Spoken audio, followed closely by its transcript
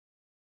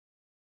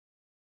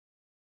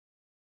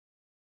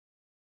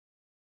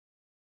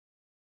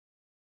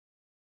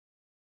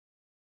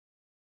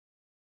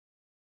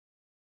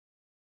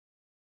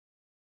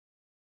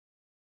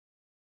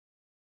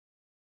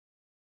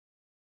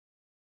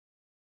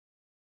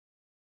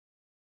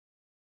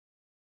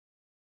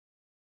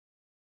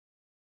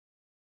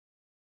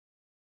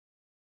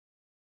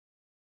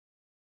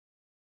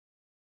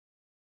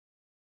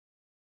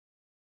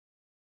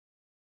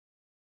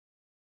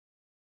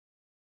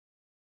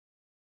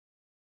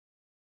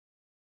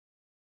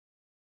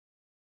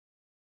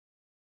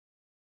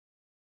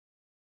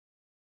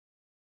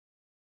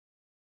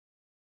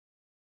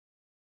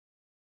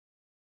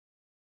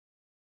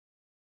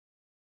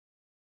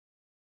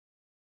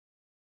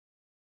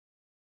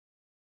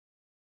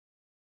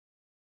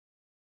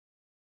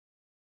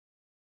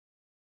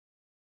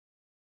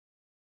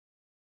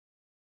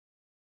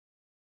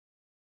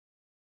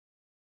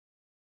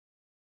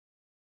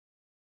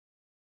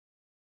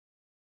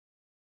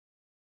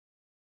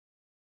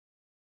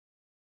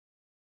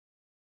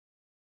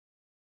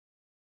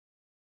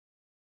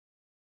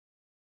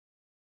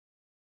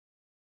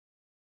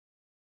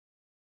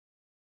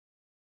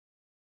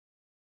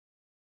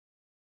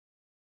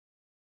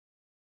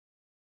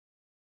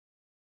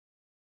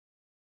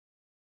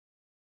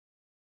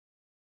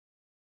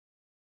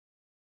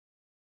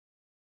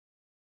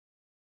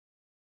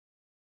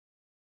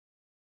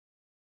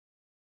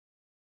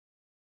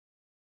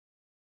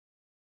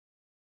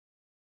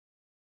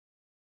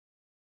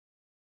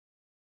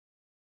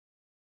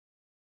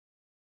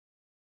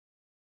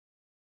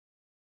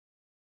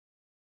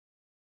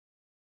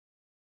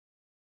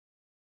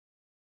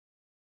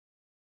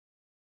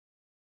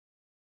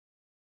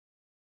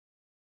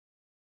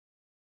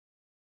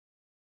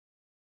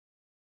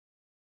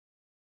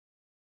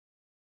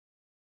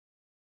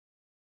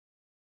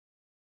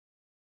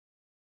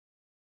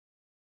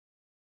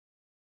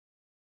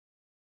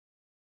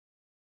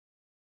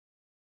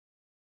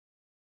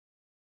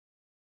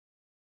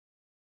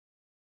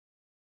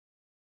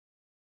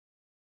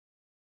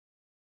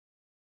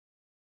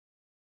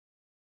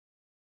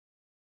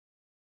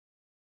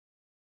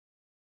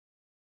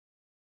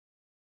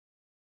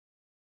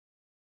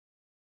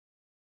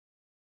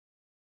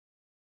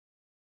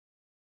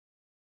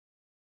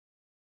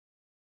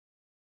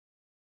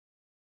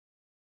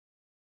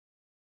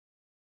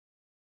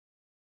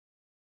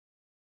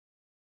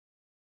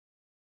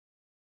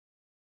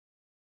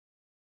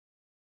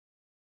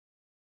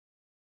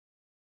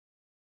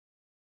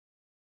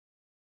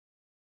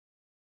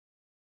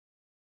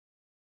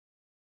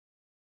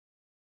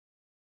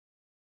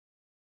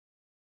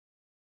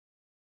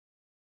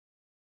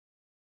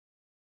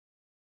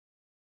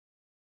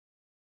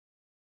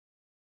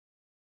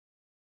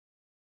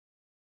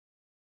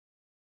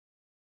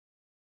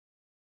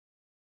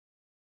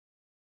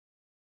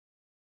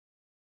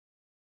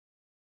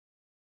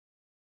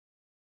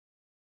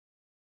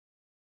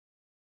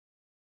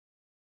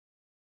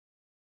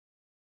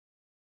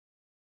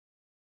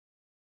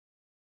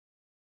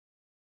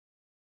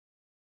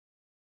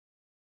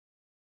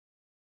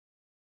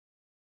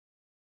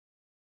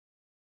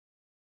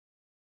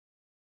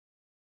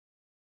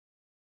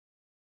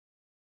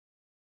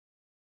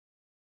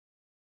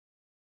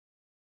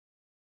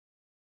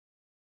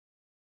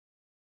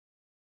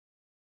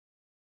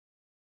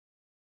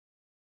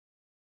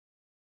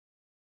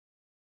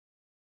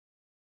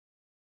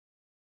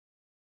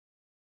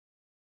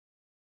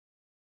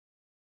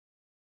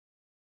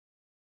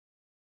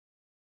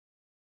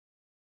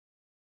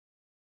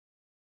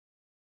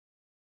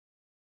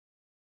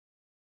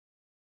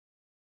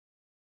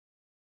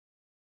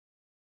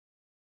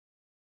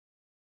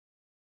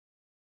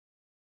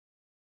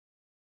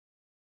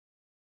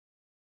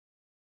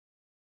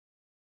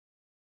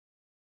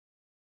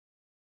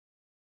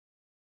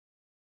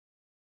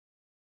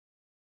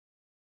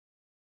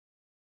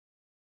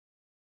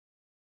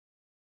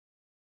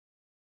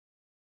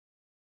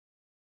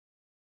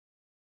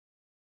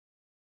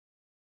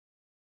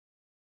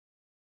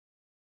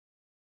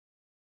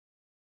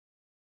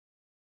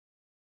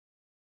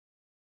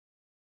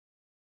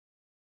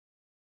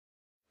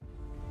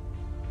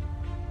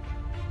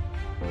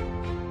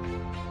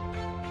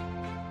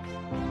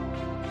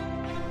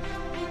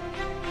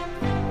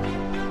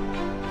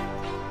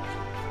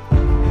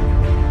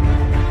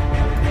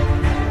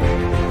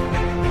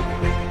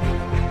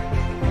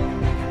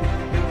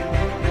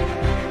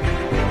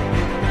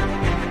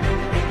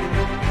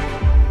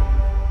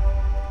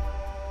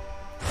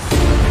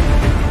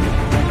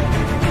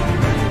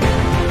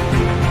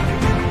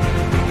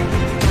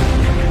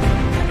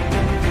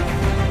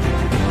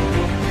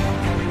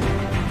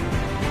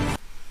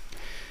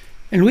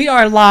And we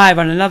are live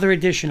on another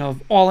edition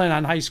of All In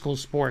on High School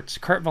Sports.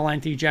 Kurt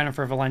Valenti,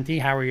 Jennifer Valenti,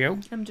 how are you?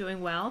 I'm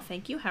doing well,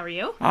 thank you. How are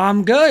you?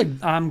 I'm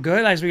good.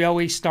 As we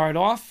always start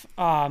off,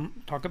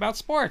 talk about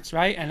sports,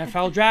 right?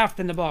 NFL draft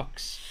in the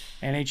books.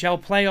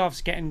 NHL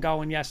playoffs getting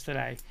going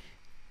yesterday.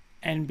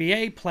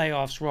 NBA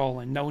playoffs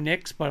rolling. No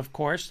Knicks, but of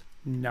course,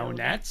 no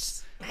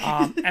Nets.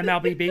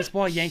 MLB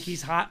baseball,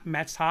 Yankees hot,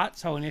 Mets hot.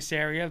 So in this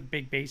area,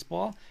 big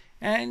baseball.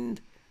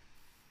 And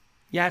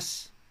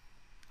yes,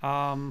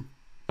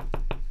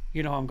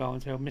 you know I'm going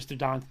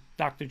to.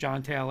 Dr.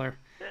 John Taylor.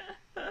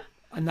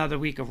 Another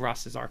week of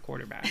Russ as our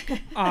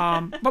quarterback.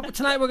 But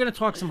tonight we're going to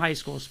talk some high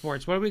school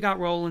sports. What do we got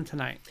rolling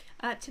tonight?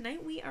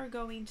 Tonight we are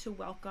going to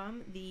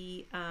welcome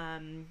the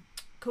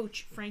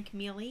coach Frank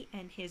Mealy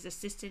and his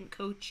assistant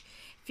coach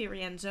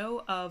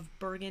Fiorenzo of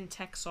Bergen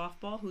Tech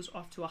Softball, who's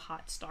off to a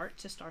hot start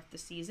to start the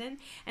season.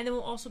 And then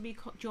we'll also be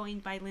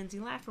joined by Lindsay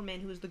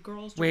Lafferman, who is the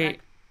girls'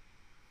 Wait,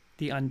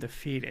 the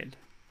undefeated.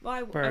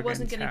 Well, I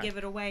wasn't going to give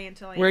it away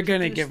until We're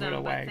going to give it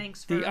away.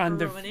 Thanks for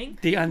ruining.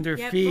 The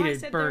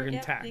undefeated Bergen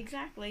Tech. Tech.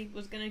 Exactly.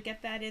 Was going to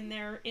get that in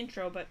their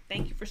intro, but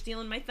thank you for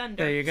stealing my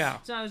thunder. There you go.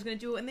 So I was going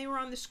to do it, and they were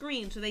on the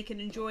screen so they can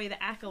enjoy the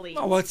accolades.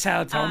 Oh, let's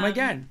tell them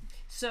again.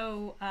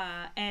 So,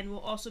 and we'll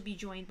also be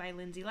joined by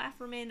Lindsay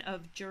Lafferman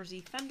of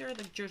Jersey Thunder,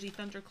 the Jersey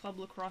Thunder Club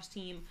lacrosse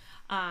team,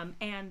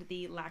 and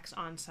the Lax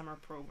on Summer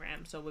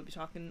program. So we'll be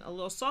talking a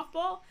little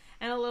softball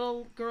and a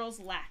little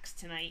girls lax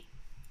tonight.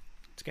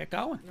 Let's get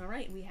going. All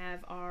right, we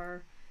have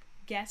our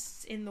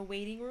guests in the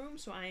waiting room,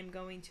 so I am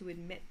going to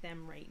admit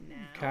them right now.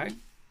 Okay.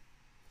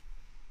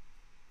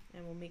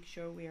 And we'll make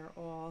sure we are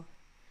all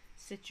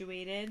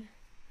situated.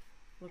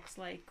 Looks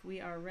like we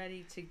are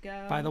ready to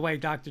go. By the way,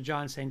 Dr.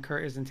 John saying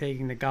Kurt isn't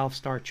taking the golf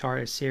star chart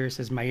as serious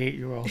as my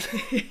 8-year-old.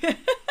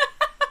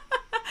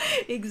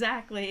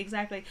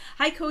 Exactly.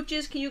 Hi,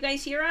 coaches. Can you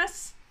guys hear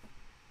us?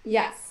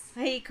 Yes.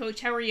 Hey,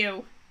 Coach. How are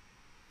you?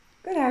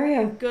 Good, how are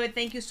you? Good.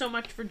 Thank you so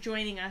much for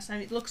joining us.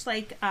 It looks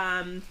like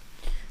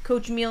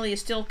Coach Mealy is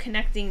still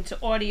connecting to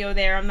audio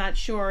there. I'm not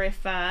sure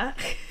if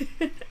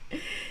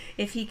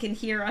if he can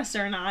hear us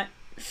or not.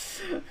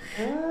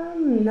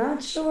 I'm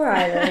not sure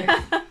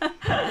either.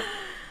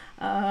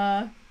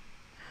 I'm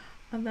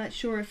not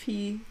sure if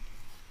he...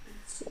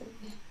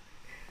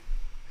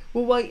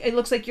 Well, it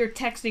looks like you're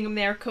texting him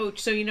there, Coach.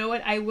 So you know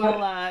what? I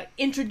will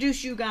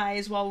introduce you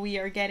guys while we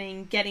are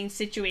getting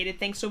situated.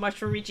 Thanks so much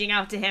for reaching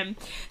out to him.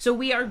 So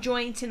we are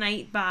joined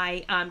tonight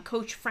by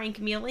Coach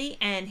Frank Mealy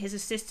and his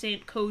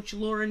assistant coach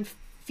Lauren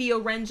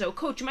Fiorenzo.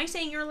 Coach, am I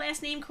saying your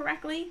last name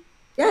correctly?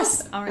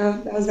 Yes. All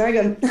right. That was very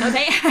good.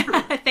 Okay.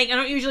 I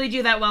don't usually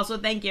do that well, so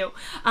thank you.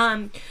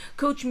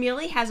 Coach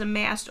Mealy has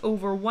amassed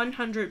over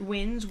 100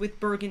 wins with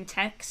Bergen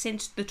Tech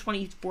since the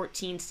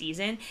 2014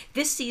 season.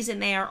 This season,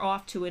 they are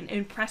off to an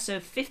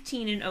impressive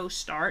 15-0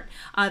 start.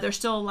 They're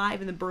still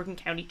alive in the Bergen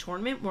County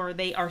tournament, where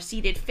they are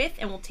seeded 5th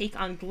and will take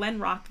on Glen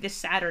Rock this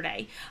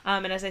Saturday.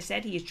 And as I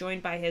said, he is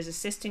joined by his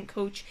assistant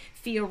coach,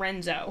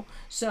 Fiorenzo.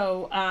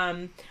 So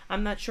I'm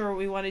not sure what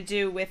we want to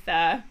do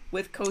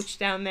with Coach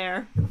down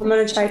there. I'm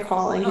going to try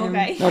calling him.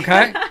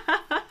 Okay.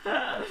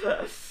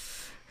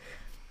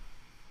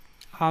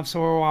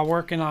 So we're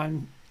working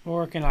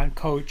on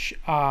Coach.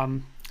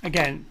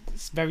 Again,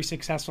 it's very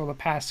successful the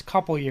past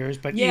couple years,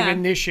 but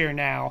even this year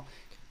now,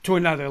 to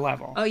another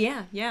level. Oh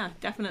yeah,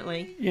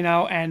 definitely. You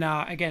know, and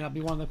again, it'll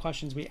be one of the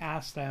questions we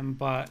ask them,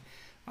 but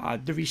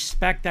the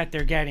respect that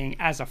they're getting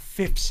as a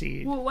 5th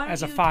seed, why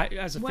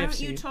don't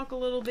you talk a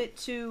little bit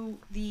to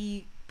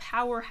the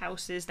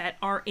powerhouses that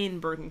are in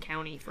Bergen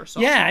County for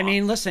softball? Yeah, I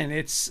mean, listen,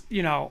 it's,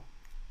 you know,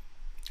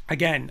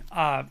 again,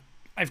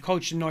 I've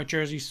coached in North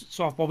Jersey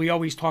softball. We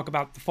always talk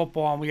about the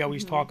football, and we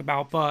always talk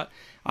about, but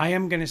I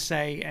am going to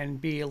say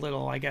and be a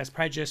little, I guess,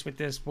 prejudiced with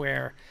this,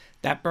 where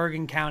that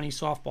Bergen County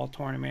softball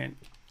tournament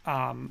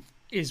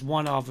is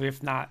one of,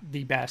 if not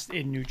the best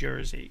in New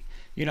Jersey.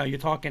 You know, you're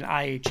talking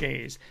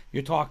IHAs,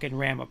 you're talking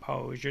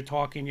Ramapos, you're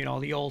talking, you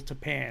know, the old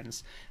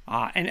Tapans.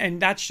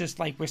 And that's just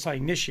like we're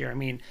saying this year. I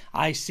mean,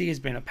 IC has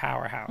been a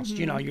powerhouse.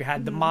 You know, you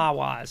had the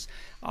Mawas,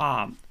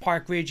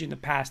 Park Ridge in the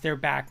past, they're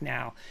back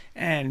now.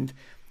 And,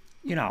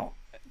 you know,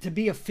 to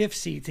be a 5th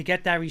seed, to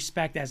get that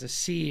respect as a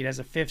seed, as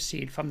a 5th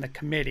seed from the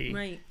committee,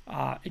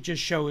 right. It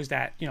just shows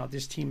that, you know,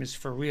 this team is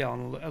for real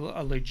and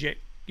a legit,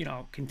 you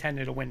know,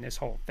 contender to win this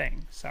whole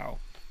thing. So...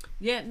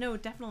 Yeah, no,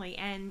 definitely.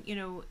 And, you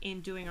know,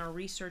 in doing our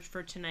research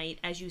for tonight,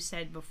 as you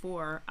said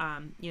before,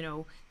 you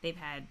know, they've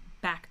had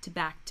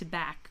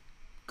back-to-back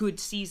good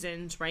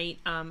seasons, right?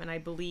 And I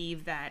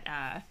believe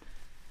that,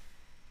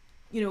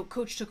 you know,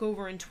 Coach took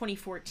over in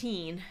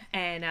 2014,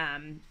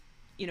 and,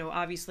 you know,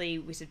 obviously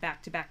we said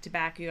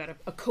back-to-back. You got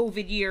a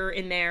COVID year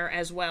in there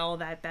as well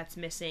that's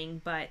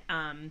missing. But,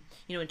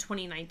 you know, in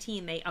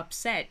 2019, they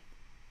upset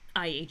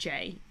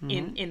IHA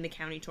in the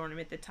county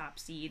tournament, the top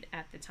seed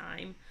at the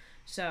time.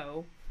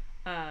 So...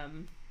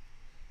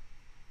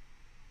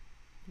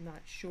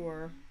 not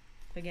sure.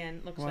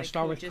 Again, looks like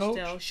Coach is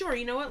still... Sure,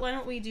 you know what? Why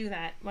don't we do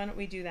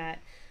that?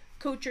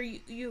 Coach, are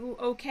you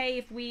okay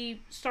if we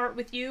start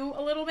with you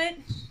a little bit?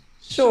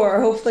 Sure.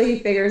 Hopefully he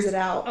figures it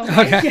out.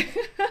 Okay.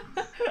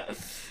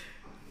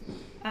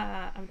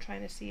 I'm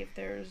trying to see if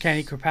there's...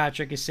 Kenny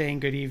Kirkpatrick is saying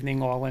good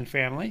evening, all in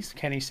families.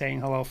 Kenny's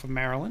saying hello from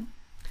Maryland.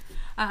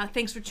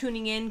 Thanks for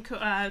tuning in,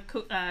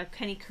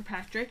 Kenny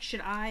Kirkpatrick.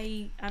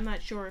 I'm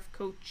not sure if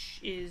Coach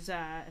is,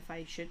 if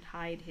I should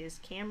hide his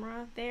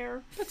camera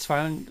there. That's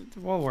fine.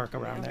 We'll work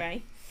around it.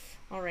 Okay.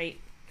 All right.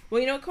 Well,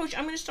 you know what, Coach?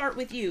 I'm going to start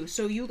with you.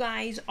 So you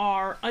guys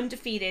are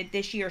undefeated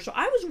this year. So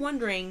I was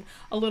wondering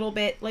a little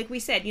bit, like we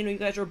said, you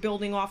guys are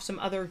building off some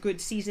other good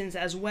seasons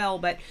as well.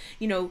 But,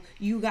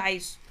 you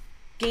guys...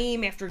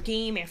 game after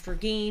game after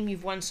game,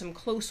 you've won some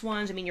close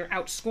ones. I mean, you're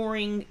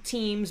outscoring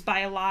teams by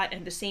a lot,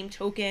 and the same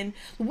token,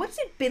 what's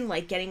it been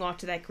like getting off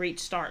to that great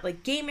start?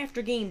 Like, game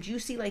after game, do you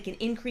see like an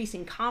increase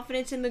in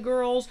confidence in the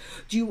girls?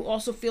 Do you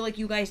also feel like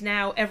you guys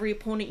now, every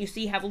opponent you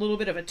see, have a little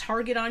bit of a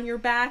target on your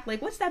back?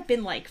 Like, what's that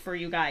been like for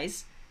you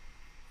guys?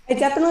 I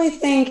definitely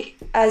think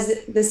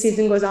as the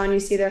season goes on, you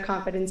see their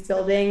confidence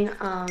building.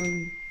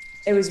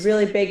 It was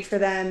really big for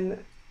them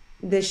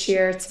this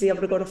year to be able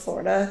to go to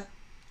Florida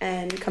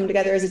and come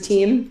together as a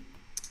team.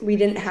 We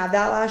didn't have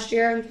that last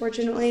year,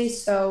 unfortunately.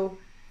 So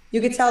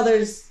you could tell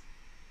if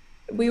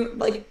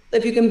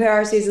you compare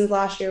our seasons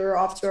last year, we were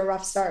off to a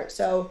rough start.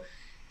 So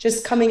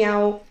just coming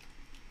out,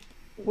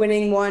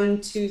 winning 1,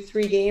 2,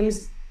 3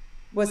 games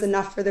was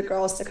enough for the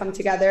girls to come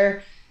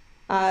together.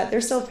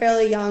 They're still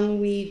fairly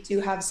young. We do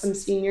have some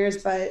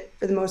seniors, but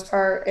for the most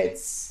part,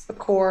 it's a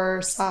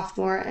core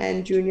sophomore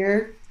and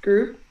junior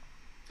group.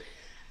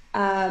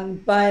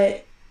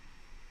 But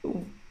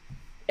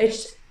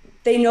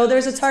they know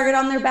there's a target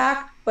on their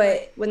back,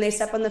 but when they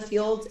step on the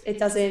field, it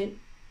doesn't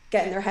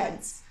get in their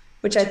heads,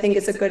 which I think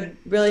is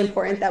really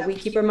important that we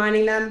keep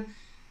reminding them.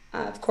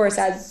 Of course,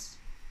 as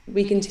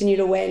we continue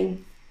to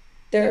win,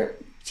 their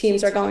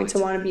teams are going to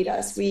want to beat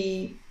us.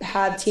 We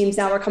have teams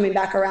now are coming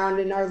back around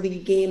in our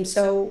league game,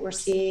 so we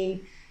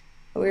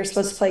were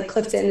supposed to play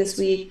Clifton this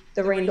week,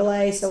 the rain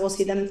delay, so we'll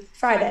see them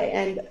Friday.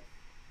 And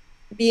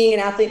being an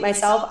athlete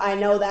myself, I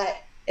know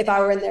that if I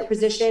were in their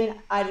position,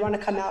 I'd want to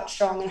come out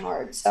strong and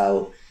hard.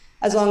 So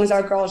as long as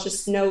our girls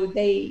just know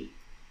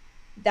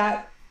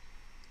that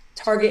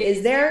target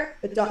is there,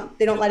 but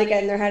they don't let it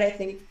get in their head, I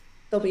think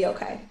they'll be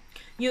okay.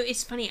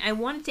 It's funny. I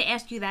wanted to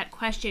ask you that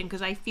question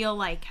because I feel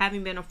like,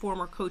 having been a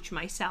former coach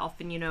myself,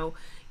 and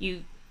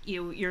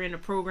you're in a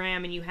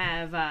program and you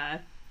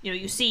have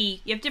you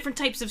have different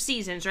types of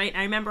seasons, right?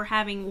 I remember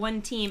having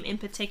one team in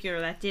particular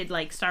that did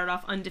start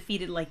off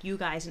undefeated like you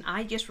guys, and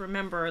I just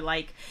remember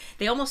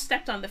they almost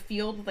stepped on the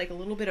field with a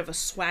little bit of a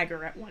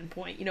swagger at one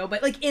point,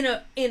 but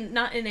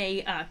not in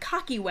a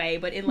cocky way,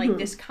 but in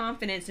this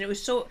confidence, and it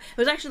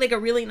was actually a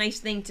really nice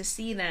thing to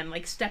see them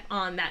step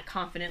on that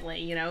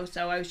confidently,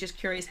 So I was just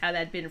curious how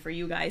that'd been for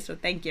you guys. So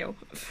thank you.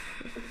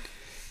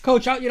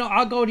 Coach,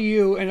 I'll go to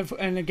you,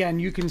 and again,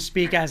 you can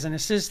speak as an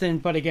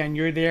assistant, but again,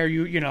 you're there.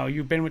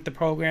 You've been with the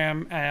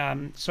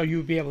program, so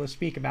you'll be able to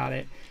speak about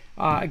it.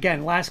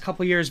 Again, last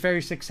couple of years,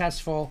 very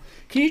successful.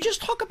 Can you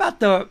just talk about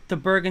the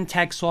Bergen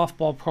Tech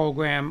softball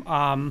program?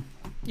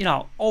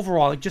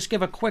 Overall, just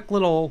give a quick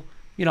little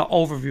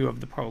overview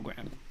of the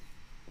program.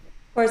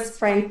 Of course,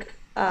 Frank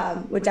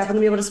would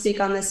definitely be able to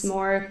speak on this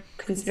more,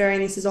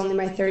 considering this is only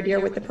my 3rd year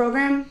with the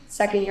program,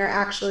 2nd year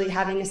actually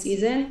having a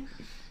season.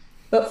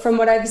 But from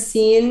what I've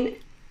seen,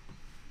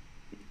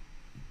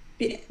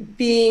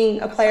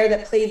 being a player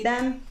that played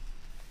them,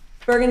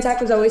 Bergen Tech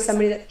was always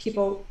somebody that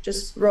people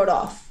just wrote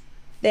off.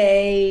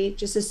 They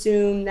just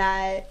assume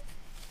that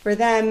for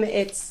them,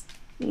 it's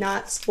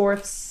not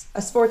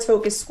a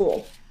sports-focused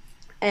school.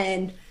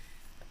 And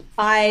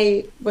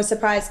I was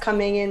surprised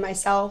coming in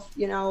myself,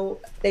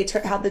 they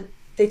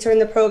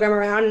turned the program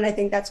around, and I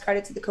think that's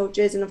credit to the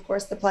coaches and, of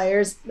course, the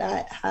players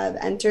that have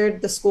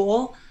entered the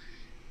school.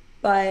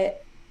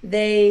 But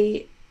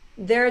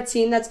they're a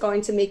team that's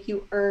going to make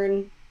you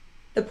earn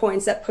the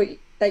points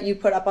that you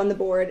put up on the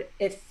board.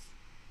 If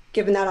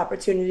given that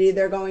opportunity,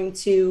 they're going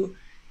to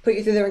put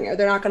you through the ringer.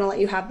 They're not going to let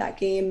you have that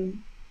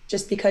game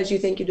just because you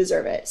think you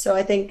deserve it. So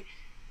I think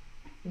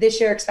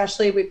this year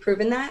especially, we've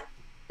proven that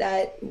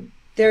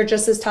they're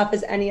just as tough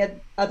as any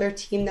other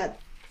team that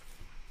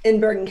in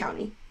Bergen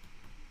County.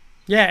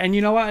 Yeah, and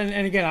you know what?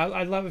 And again,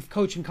 I love if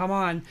Coach can come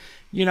on.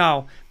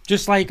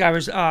 Just like I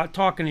was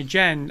talking to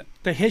Jen,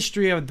 the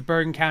history of the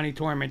Bergen County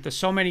tournament, there's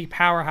so many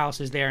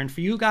powerhouses there. And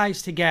for you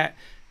guys to get,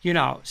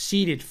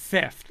 seeded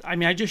 5th,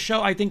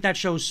 I think that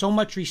shows so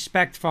much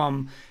respect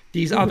from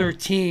these other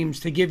teams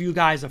to give you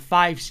guys a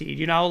 5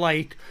 seed,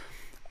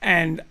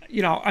 and,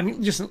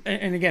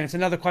 and again, it's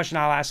another question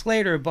I'll ask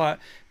later, but,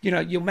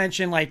 you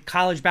mentioned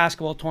college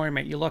basketball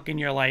tournament, you look and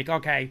you're like,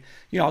 okay,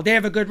 they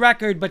have a good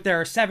record, but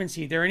they're a 7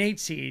 seed, they're an 8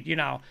 seed,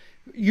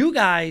 you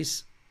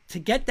guys, to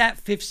get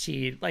that 5th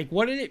seed,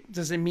 what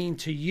does it mean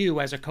to you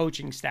as a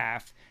coaching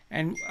staff?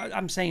 And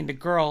I'm saying the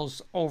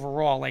girls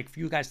overall, for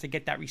you guys to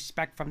get that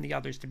respect from the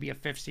others to be a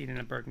 5th seed in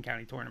a Bergen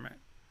County tournament.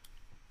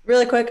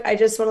 Really quick, I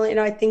just want to let you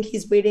know, I think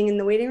he's waiting in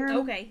the waiting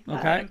room. Okay.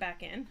 Put him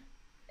back in.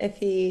 If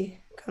he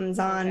comes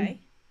on. Okay.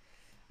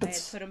 I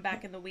had put him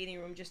back in the waiting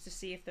room just to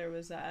see if there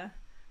was I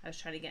was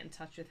trying to get in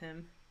touch with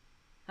him.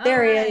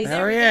 There he All right, is.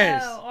 There we he go.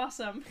 is.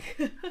 Awesome.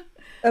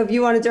 Oh, if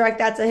you want to direct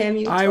that to him,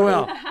 you I totally-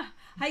 will.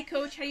 Hi,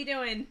 Coach. How you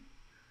doing?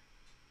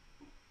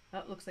 Oh,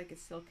 it looks like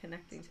it's still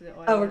connecting to the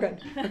audio. Oh, we're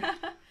good.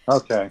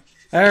 Okay.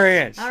 There he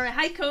is. All right.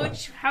 Hi,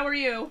 Coach. How are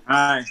you?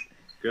 Hi.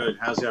 Good.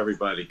 How's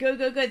everybody? Good,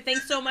 good, good.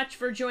 Thanks so much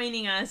for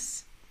joining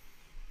us.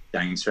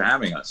 Thanks for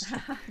having us.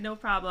 No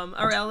problem.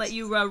 All right, I'll let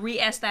you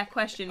re-ask that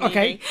question. Maybe.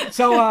 Okay,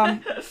 so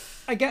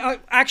again,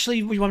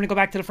 actually, we want to go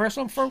back to the first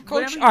one for Coach.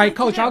 Whatever you'd All right, like to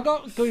Coach, do. I'll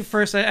go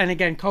first. And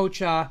again,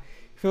 Coach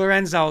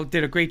Lorenzo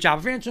did a great job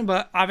of answering,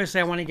 but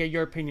obviously, I want to get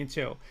your opinion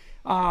too.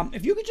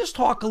 If you could just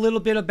talk a little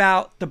bit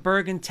about the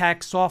Bergen Tech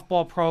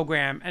softball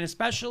program, and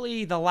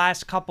especially the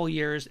last couple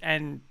years,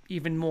 and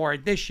even more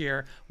this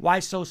year, why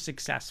so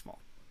successful?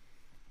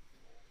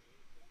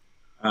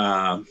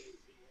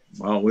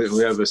 Well,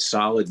 we have a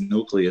solid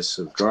nucleus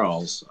of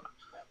girls.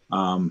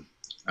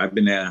 I've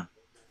been there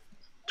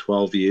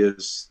 12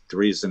 years,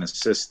 3 as an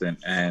assistant,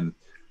 and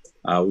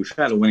we've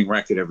had a winning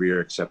record every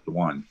year except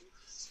one.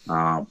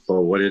 But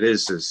what it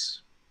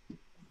is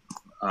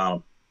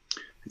I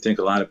think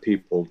a lot of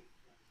people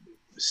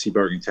see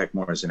Bergen Tech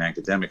more as an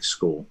academic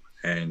school.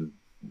 And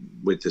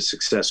with the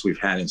success we've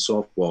had in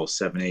softball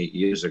 7, 8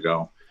 years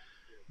ago,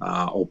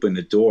 opened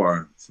the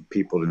door for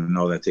people to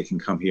know that they can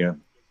come here,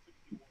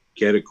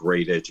 get a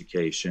great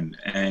education,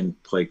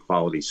 and play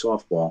quality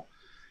softball.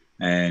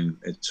 And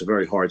it's a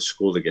very hard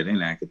school to get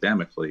in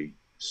academically.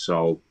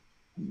 So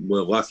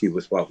we're lucky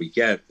with what we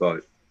get,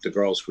 but the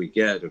girls we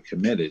get are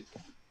committed.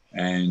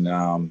 And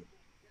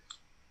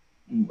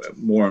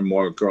more and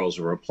more girls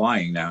are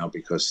applying now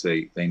because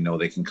they know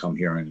they can come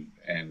here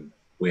and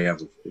we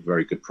have a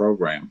very good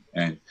program.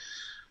 And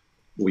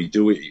we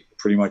do it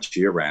pretty much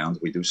year round.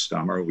 We do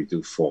summer, we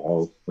do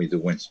fall, we do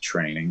winter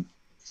training.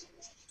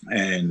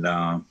 And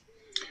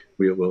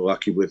we're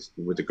lucky with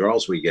the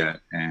girls we get.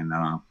 And,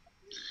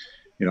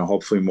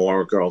 hopefully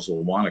more girls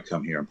will want to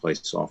come here and play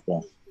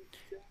softball.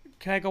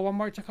 Can I go one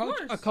more to Coach?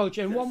 Of course. Coach,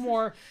 and one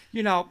more,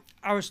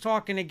 I was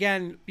talking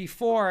again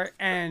before,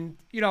 and,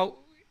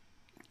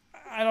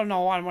 I don't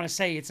know, I don't want to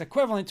say it's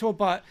equivalent to it,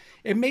 but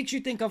it makes you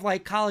think of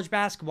like college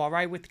basketball,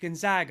 right? With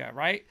Gonzaga,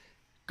 right?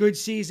 Good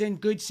season,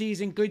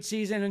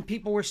 and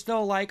people were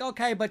still like,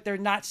 okay, but they're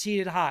not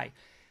seated high.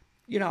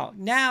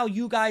 Now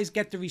you guys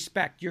get the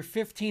respect. You're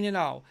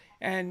 15-0.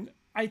 And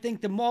I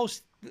think the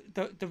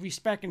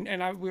respect,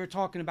 we were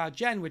talking about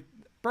Jen, with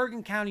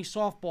Bergen County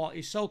softball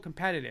is so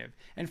competitive.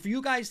 And for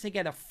you guys to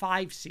get a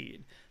 5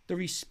 seed, the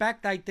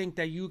respect I think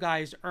that you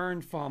guys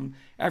earned from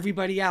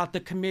everybody out, the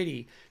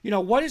committee,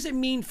 what does it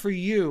mean for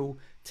you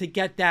to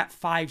get that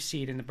 5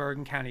 seed in the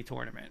Bergen County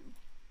tournament?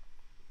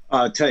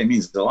 I'll tell you, it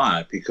means a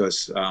lot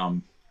because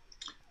I'll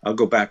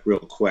go back real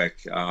quick.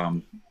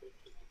 A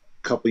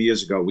couple of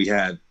years ago, we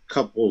had a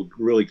couple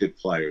really good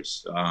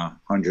players,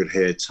 100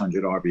 hits,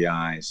 100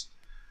 RBIs.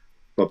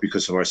 But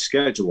because of our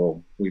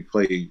schedule, we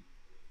played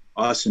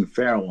us and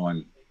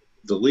Fairlawn.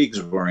 The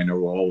leagues we're in are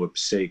all with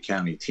Passaic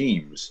County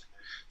teams.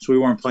 So we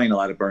weren't playing a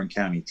lot of Bergen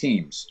County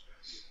teams.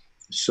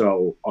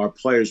 So our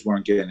players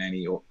weren't getting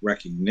any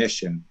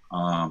recognition.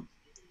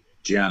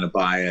 Gianna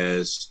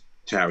Baez,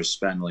 Tara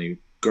Spenley,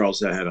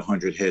 girls that had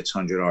 100 hits,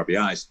 100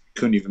 RBIs,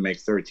 couldn't even make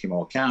third team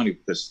all county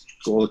because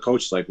all the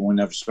coaches like, we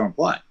never saw them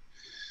play.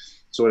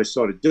 So what I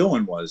started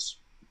doing was,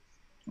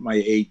 my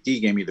AD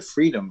gave me the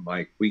freedom,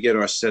 like we get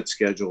our set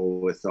schedule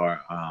with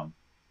our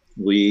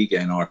league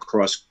and our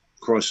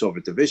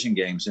crossover division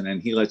games, and then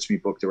he lets me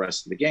book the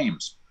rest of the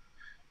games.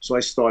 So I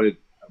started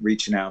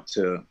reaching out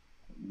to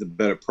the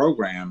better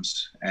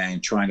programs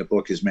and trying to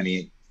book as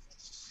many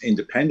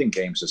independent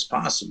games as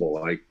possible,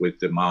 like with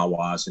the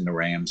Mawas and the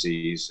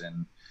Ramseys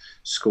and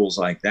schools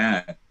like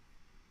that.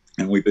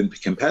 And we've been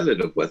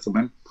competitive with them.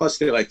 And plus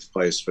they like to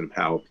play us for the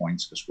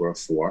PowerPoints because we're a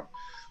 4.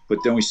 But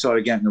then we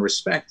started getting the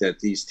respect that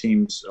these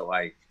teams are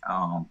like,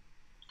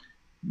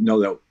 know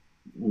that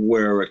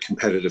we're a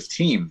competitive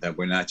team, that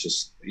we're not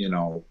just,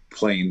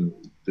 playing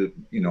the,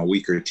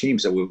 weaker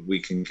teams, that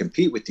we can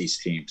compete with these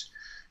teams.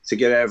 To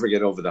ever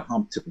get over the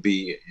hump to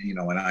be, an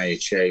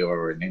IHA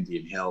or an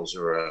Indian Hills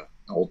or a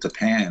Old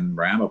Tapan,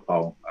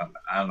 Ramapo,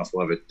 I don't know if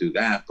we'll ever do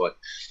that, but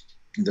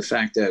the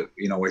fact that,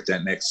 we're at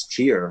that next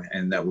tier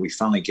and that we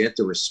finally get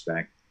the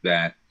respect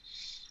that,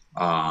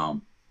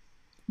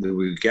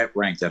 we get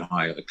ranked that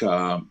high. Like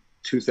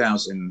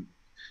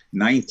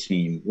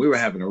 2019, we were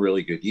having a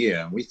really good year,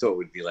 and we thought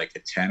we'd be like a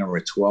 10 or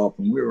a 12,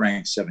 and we were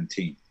ranked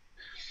 17th.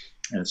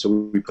 And so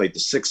we played the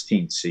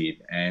 16th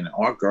seed, and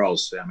our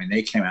girls,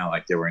 they came out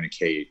like they were in a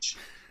cage.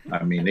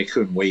 They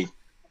couldn't wait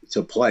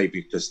to play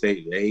because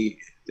they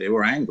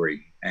were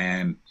angry.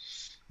 And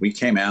we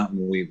came out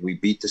and we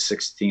beat the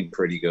 16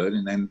 pretty good,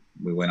 and then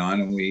we went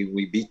on and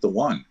we beat the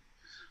 1.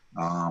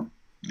 And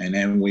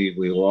then we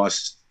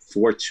lost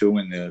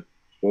 4-2 in the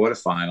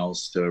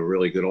quarterfinals to a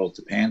really good Old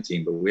Tapan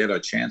team, but we had our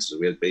chances.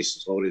 We had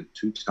bases loaded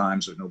 2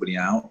 times with nobody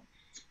out.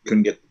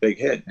 Couldn't get the big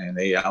hit, and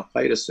they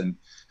outplayed us. And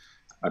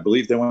I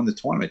believe they won the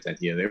tournament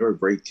that year. They were a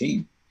great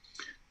team.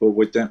 But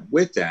with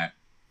that,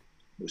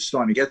 we're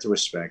starting to get the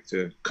respect.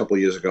 A couple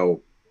of years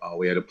ago,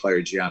 we had a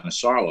player, Gianna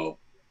Sarlo,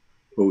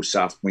 who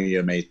sophomore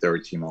year made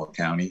third team All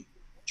County,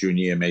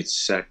 junior year made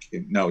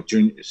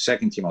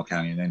second team All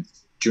County, and then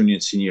junior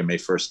and senior year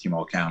made first team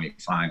All County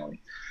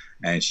finally.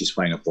 And she's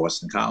playing at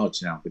Boston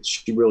College now. But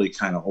she really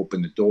kind of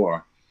opened the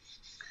door.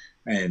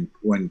 And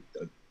when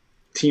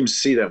teams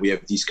see that we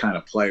have these kind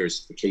of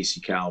players, the Casey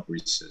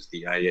Calabreses,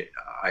 the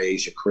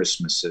Aisha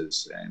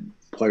Christmases, and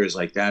players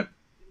like that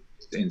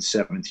in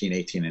 17,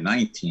 18, and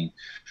 19,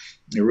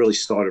 it really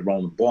started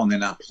rolling the ball. And they're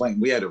not playing.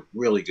 We had a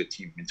really good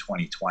team in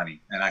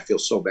 2020. And I feel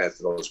so bad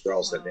for those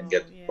girls that didn't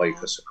get to play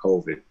because of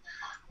COVID.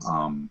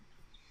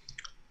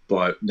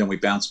 But then we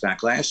bounced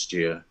back last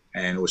year,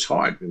 and it was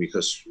hard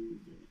because,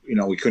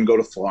 we couldn't go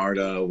to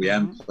Florida. We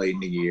hadn't played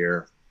in a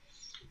year.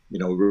 We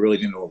really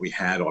didn't know what we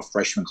had. Our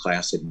freshman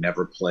class had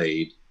never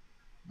played.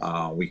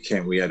 We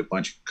had a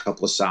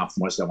couple of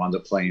sophomores that wound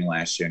up playing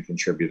last year and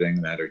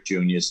contributing that are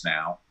juniors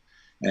now.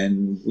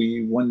 And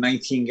we won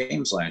 19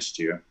 games last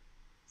year.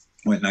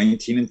 Went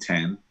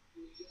 19-10.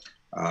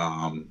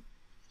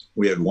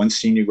 We had one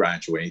senior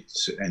graduate,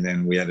 and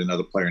then we had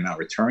another player not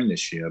return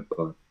this year.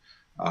 But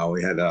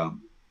we had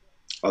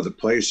other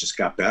players just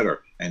got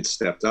better and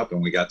stepped up,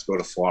 and we got to go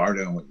to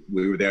Florida, and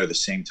we were there the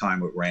same time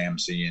with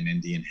Ramsey and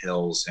Indian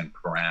Hills and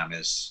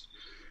Paramus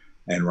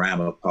and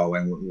Ramapo,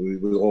 and we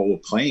all were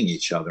playing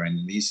each other.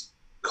 And these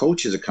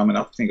coaches are coming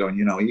up to me going,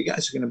 you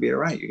guys are going to be all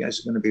right. You guys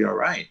are going to be all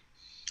right.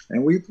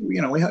 And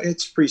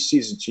it's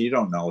preseason, so you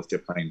don't know if they're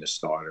playing the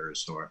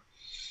starters or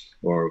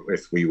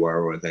if we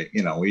were, or they,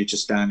 we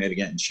just down there to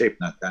get in shape,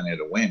 not down there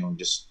to win. We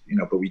just,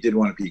 but we did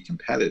want to be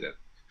competitive,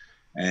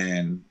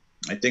 and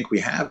I think we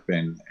have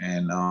been.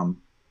 And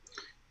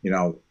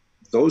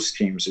those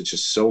teams are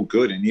just so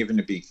good, and even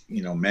to be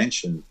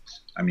mentioned,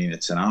 I mean,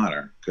 it's an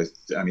honor, because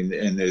and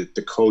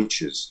the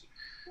coaches,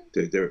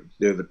 they're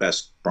the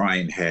best.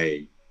 Brian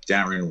Hay,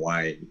 Darren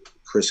White,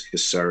 Chris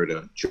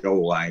Caserta, Joe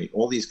Light,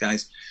 all these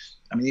guys.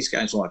 I mean, these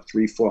guys will have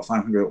 300, 400,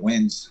 500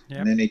 wins,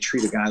 and then they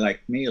treat a guy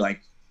like me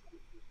like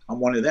I'm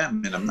one of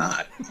them, and I'm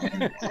not.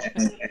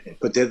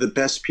 But they're the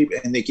best people,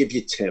 and they give you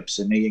tips,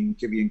 and they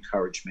give you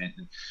encouragement,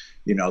 and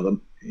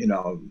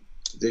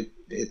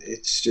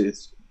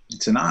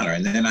it's an honor.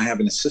 And then I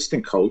have an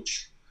assistant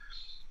coach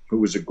who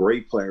was a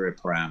great player at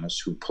Paramus,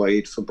 who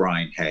played for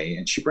Brian Hay,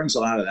 and she brings a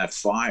lot of that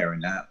fire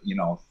and that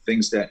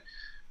things that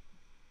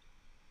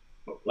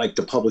like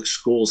the public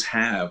schools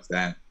have,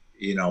 that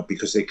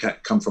because they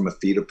come from a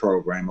feeder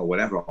program or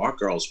whatever. Our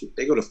girls,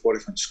 they go to 4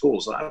 different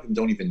schools. A lot of them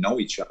don't even know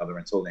each other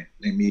until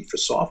they meet for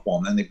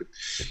softball, and then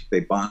they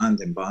bond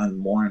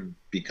more and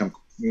become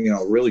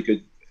really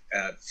good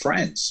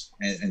friends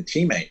and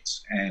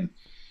teammates. And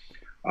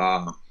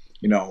in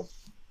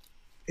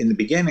the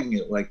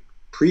beginning, like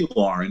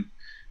pre-Lauren,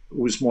 it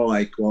was more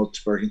like, well,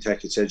 it's Bergen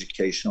Tech, it's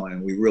educational,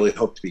 and we really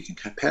hope to be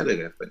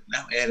competitive. But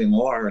now adding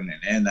Lauren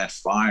and that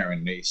fire,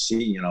 and they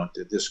see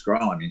this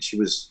girl. I mean, she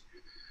was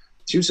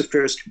a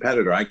fierce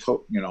competitor. I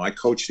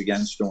coached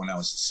against her when I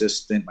was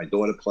assistant. My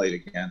daughter played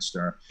against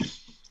her,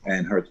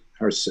 and her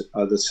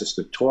other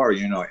sister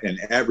Tori. And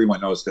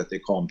everyone knows that they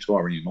call them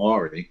Tori and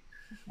Lori.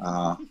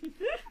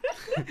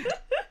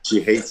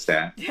 She hates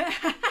that,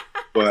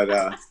 but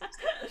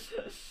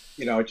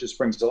it just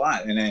brings a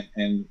lot.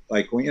 And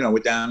like we're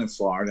down in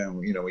Florida, and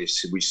we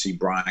see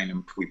Brian,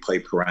 and we play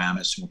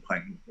Paramus, and we're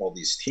playing all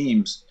these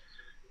teams,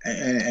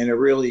 and it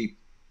really,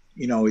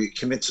 it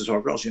convinces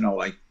our girls,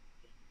 like,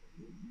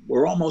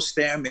 we're almost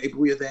there. Maybe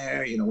we're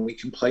there. We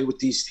can play with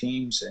these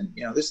teams, and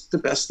this is the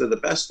best of the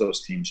best.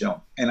 Those teams,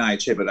 and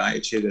IHA, but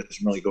IHA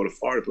doesn't really go to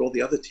Florida. But all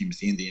the other teams,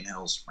 the Indian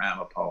Hills,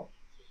 Ramapo,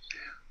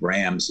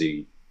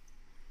 Ramsey,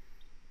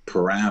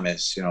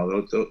 Paramus,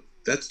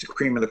 that's the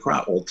cream of the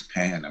crop. Old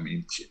Japan. I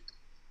mean,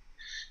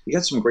 you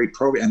got some great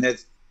programs, and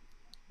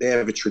they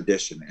have a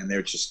tradition, and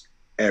they're just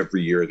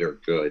every year they're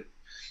good,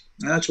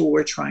 and that's what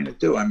we're trying to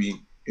do. I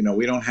mean,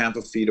 we don't have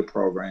a feeder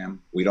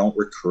program. We don't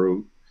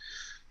recruit.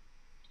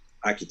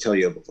 I could tell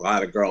you a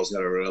lot of girls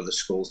that are at other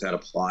schools that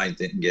applied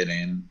didn't get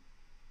in.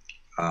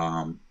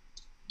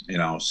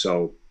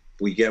 So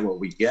we get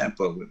what we get,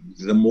 but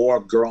the more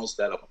girls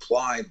that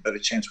apply, the better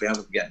chance we have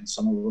of getting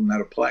some of them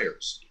that are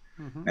players.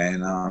 Mm-hmm.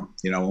 And,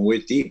 when we're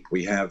deep,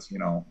 we have,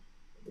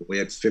 we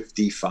had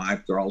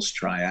 55 girls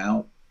try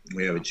out.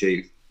 We have a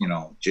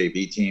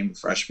JV team,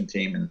 freshman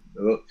team, and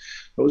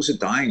those are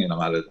dying in a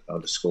lot of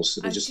other schools. So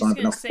they just don't have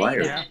enough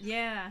players.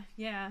 Yeah,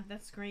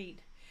 that's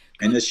great.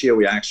 And this year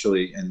we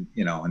actually, in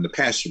the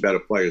past, your better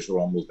players were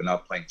all moving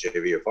up playing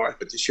JV or varsity.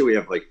 But this year we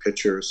have like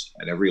pitchers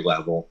at every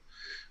level.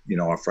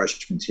 Our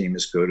freshman team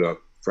is good. Our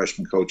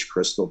freshman coach,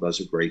 Crystal, does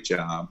a great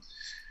job.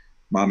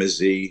 Mama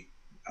Z,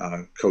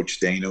 Coach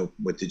Dana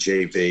with the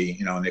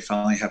JV, and they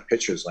finally have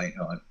pitchers like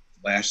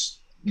last,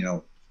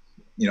 the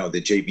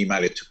JV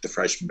might have took the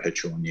freshman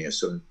pitcher one year.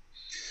 So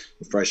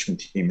the freshman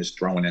team is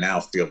throwing an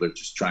outfielder,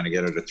 just trying to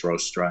get her to throw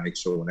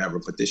strikes or whatever.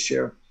 But this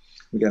year,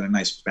 we got a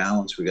nice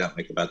balance. We got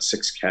like about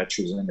 6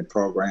 catchers in the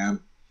program,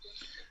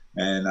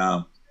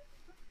 and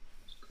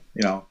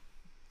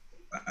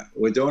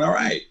we're doing all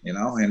right, and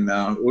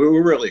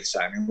we're really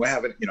excited. We're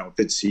having a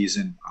good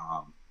season.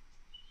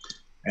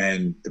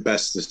 And the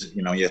best is,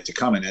 yet to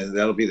come. And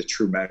that'll be the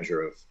true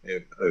measure of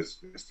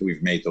if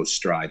we've made those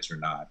strides or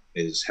not,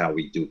 is how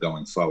we do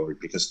going forward,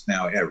 because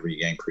now every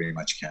game pretty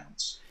much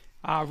counts.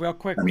 Real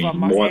quick, I mean,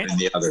 more than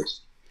the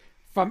others.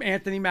 From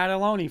Anthony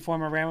Mataloni,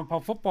 former Ramapo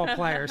football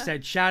player,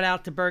 said, "Shout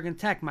out to Bergen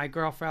Tech. My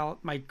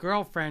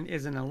girlfriend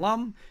is an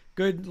alum.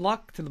 Good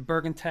luck to the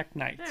Bergen Tech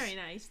Knights." Very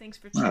nice. Thanks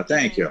for checking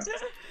thank you.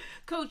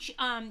 Coach,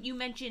 you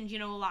mentioned,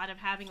 a lot of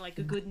having like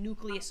a good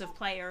nucleus of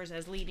players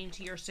as leading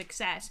to your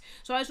success.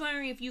 So I was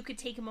wondering if you could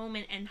take a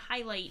moment and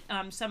highlight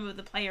some of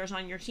the players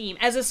on your team.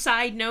 As a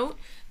side note,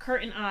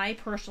 Kurt and I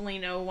personally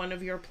know one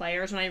of your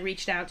players. When I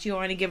reached out to you,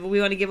 we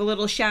want to give a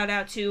little shout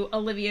out to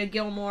Olivia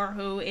Gilmore,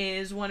 who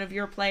is one of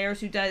your players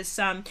who does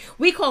some,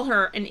 we call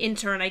her an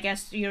intern, I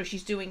guess,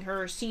 she's doing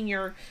her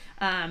senior,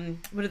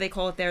 what do they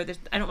call it there?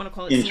 I don't want to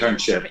call it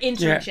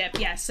internship.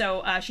 Yeah.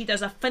 So she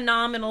does a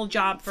phenomenal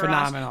job for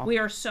us. We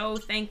are so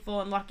thankful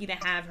and lucky to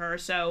have her.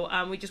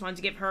 So we just wanted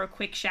to give her a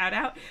quick shout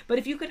out. But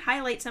if you could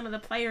highlight some of the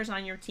players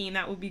on your team,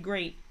 that would be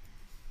great.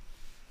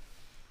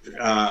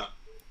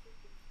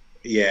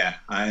 Yeah,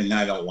 and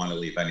I don't want to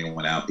leave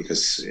anyone out,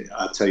 because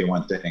I'll tell you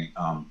one thing.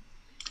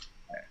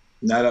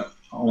 Not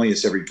only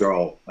has every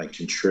girl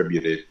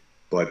contributed,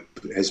 but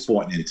has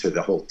bought into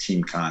the whole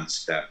team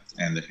concept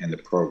and the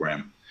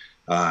program.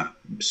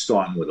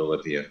 Starting with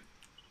Olivia,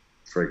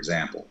 for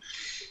example.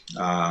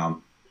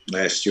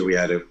 Last year we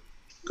had a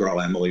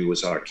girl, Emily,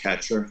 was our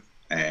catcher,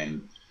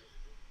 and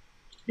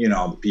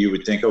you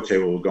would think, okay,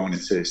 well, we're going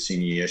into the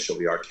senior year, she'll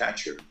be our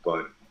catcher,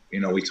 but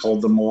we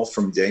told them all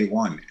from day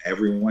one,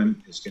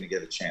 everyone is going to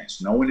get a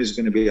chance. No one is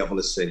going to be able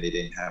to say they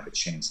didn't have a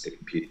chance to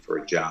compete for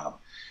a job.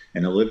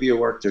 And Olivia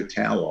worked her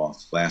tail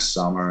off last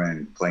summer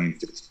and playing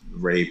for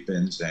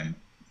Ravens and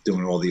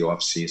doing all the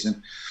off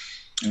season.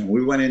 And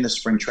we went into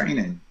spring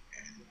training,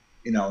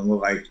 and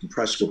we're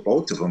impressed with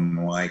both of them.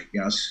 And we're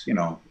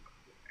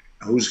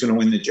who's going to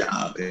win the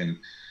job? And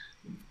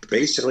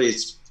basically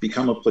it's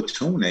become a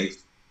platoon. They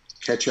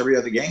catch every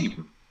other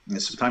game.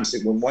 And sometimes they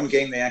win one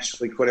game, they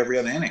actually quit every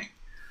other inning.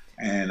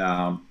 And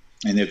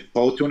they're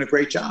both doing a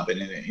great job.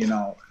 And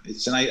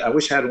I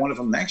wish I had one of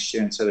them next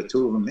year instead of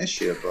two of them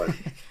this year. But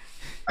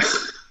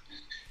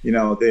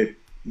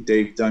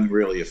they've done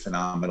really a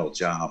phenomenal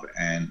job,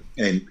 and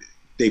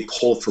they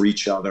pull for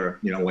each other.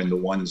 When the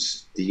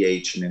one's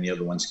DH and then the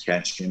other one's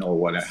catch,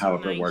 or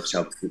however it works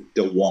out.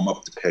 They'll warm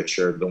up the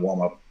pitcher. They'll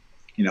warm up.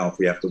 If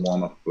we have to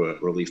warm up a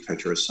relief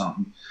pitcher or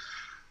something.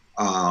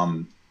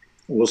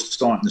 We'll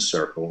start in the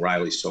circle.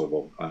 Riley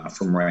Sobel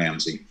from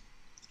Ramsey.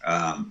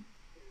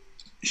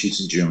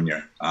 She's a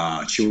junior.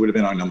 She would have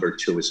been our number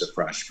 2 as a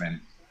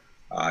freshman.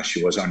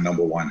 She was our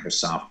number 1 her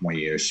sophomore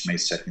year. She made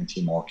second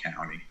team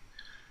All-County.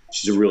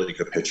 She's a really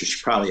good pitcher.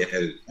 She probably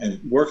had, and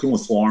working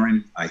with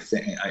Lauren,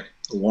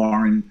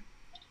 Lauren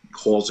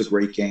calls a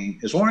great game.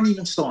 Is Lauren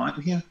even still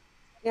on here?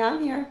 Yeah,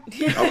 I'm here.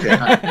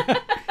 Okay.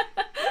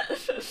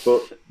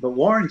 But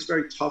Lauren's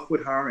very tough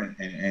with her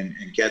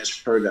and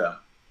gets her to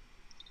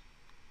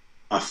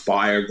a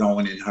fire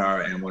going in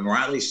her. And when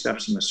Riley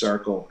steps in the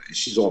circle,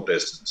 she's all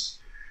business.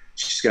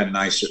 She's got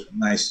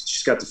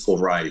she's got the full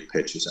variety of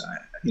pitches.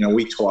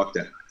 We talked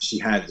that she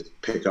had to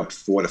pick up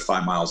 4 to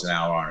 5 miles an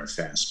hour on her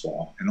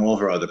fastball and all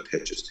her other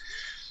pitches.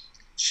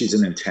 She's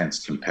an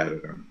intense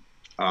competitor.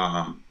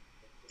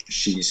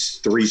 She's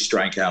 3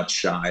 strikeouts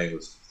shy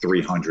of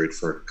 300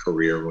 for a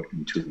career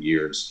in 2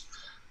 years.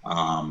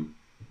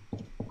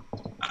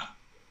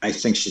 I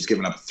think she's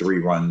given up 3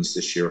 runs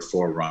this year,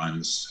 4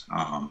 runs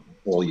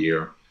all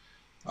year.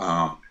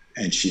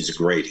 And she's a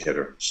great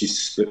hitter.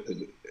 She's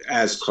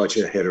as clutch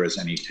a hitter as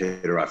any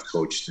hitter I've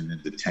coached in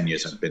the 10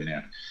 years I've been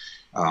there.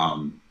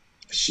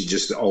 She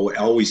just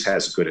always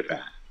has a good at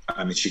bat.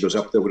 I mean, she goes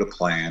up there with a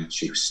plan.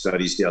 She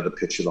studies the other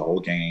pitcher the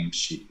whole game.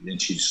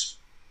 She's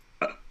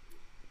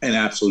an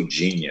absolute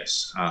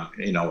genius. At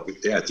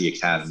the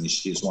academy,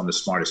 she's one of the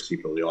smartest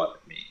people you'll ever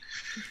meet.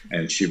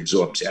 And she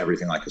absorbs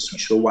everything like a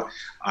switch. So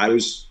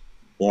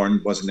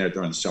Lauren wasn't there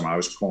during the summer. I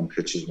was calling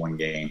pitches one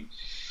game,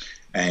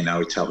 and I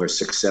would tell her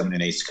 6, 7,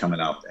 and 8's coming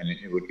up, and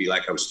it would be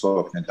like I was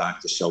talking to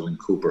Dr. Sheldon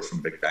Cooper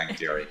from Big Bang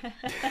Theory.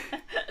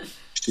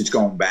 She's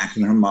going back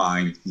in her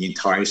mind the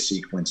entire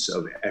sequence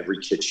of every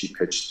kid she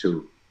pitched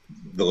to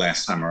the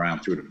last time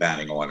around through the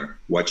batting order,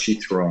 what she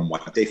threw them,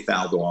 what they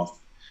fouled off,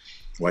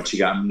 what she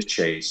got them to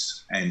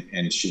chase,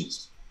 and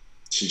she's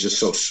just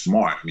so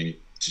smart. I mean,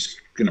 she's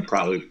gonna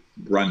probably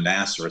run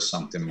NASA or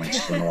something when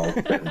she's all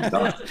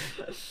done.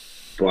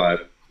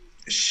 But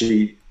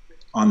she,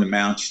 on the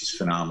mound, she's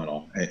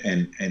phenomenal,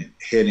 and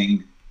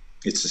hitting,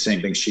 it's the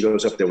same thing. She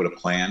goes up there with a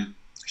plan.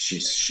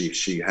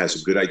 She has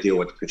a good idea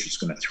what the pitcher's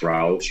going to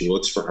throw. She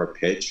looks for her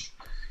pitch.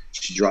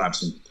 She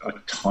drives in a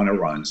ton of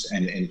runs,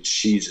 and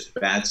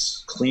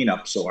that's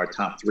cleanup. So our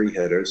top 3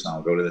 hitters, and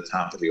I'll go to the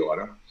top of the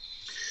order.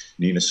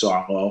 Nina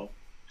Sarlo,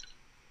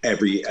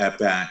 every at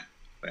bat,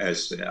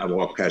 as I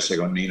walk past, I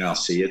go, Nina, I'll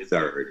see you at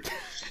third.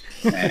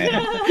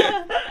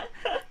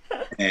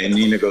 And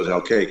Nina goes,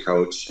 okay,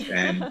 coach.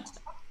 And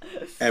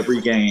every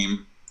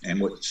game, and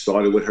what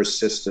started with her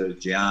sister,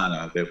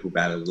 Gianna, who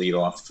batted lead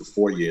off for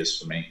 4 years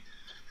for me,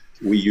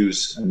 we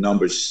use a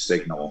numbers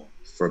signal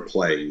for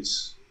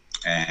plays.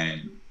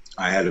 And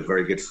I had a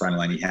very good friend,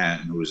 Lenny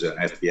Hatton, who was an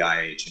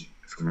FBI agent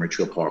from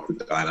Richfield Park, who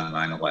died on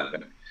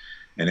 9/11.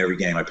 And every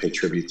game I pay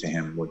tribute to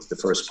him. With the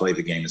first play of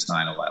the game is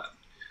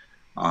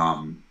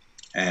 9/11.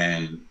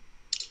 And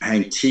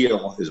Hank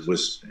Teal is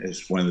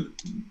one of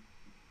the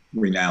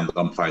renowned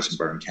umpires in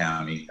Bergen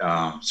County.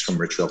 He's from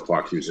Richfield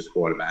Park. He was a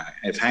quarterback.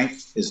 If Hank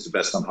is the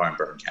best umpire in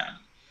Bergen County,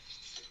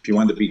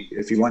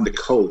 if he wanted to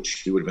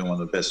coach, he would have been one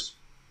of the best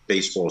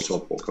baseball,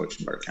 softball coach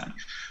in Bergen County.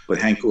 But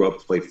Hank grew up,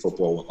 played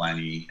football with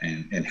Lenny,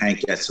 and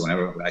Hank gets it.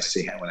 Whenever I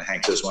see him, when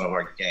Hank does one of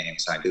our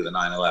games, I do the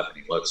 9/11.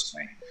 He looks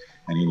at me,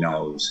 and he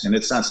knows. And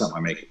it's not something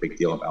I make a big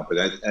deal about,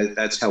 but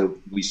that's how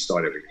we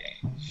start every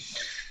game.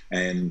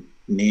 And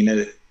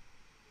Nina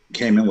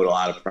came in with a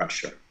lot of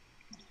pressure.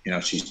 You know,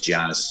 she's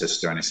Gianna's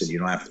sister, and I said, you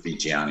don't have to be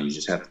Gianna, you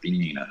just have to be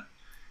Nina.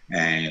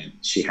 And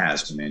she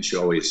has been, and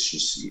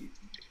she's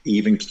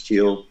even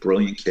keeled,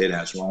 brilliant kid,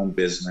 has her own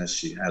business.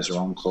 She has her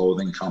own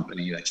clothing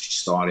company that she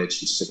started.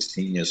 She's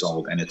 16 years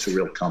old, and it's a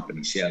real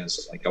company. She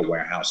has like a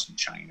warehouse in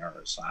China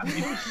or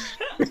something. I mean,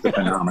 it's a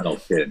phenomenal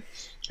kid.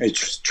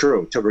 It's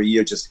true. It took her a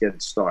year just to get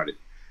it started.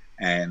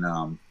 And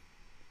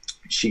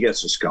she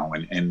gets us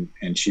going,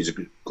 and she's a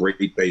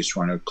great base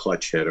runner,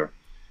 clutch hitter.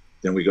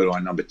 Then we go to our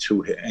number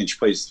 2 hit, and she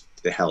plays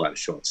the hell out of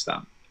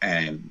shortstop.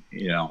 And,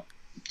 you know,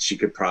 she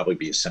could probably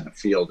be a center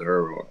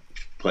fielder or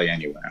play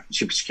anywhere.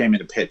 She came in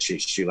to pitch.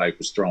 She like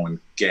was throwing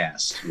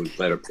gas. We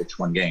let her pitch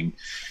one game.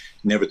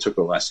 Never took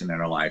a lesson in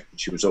her life, but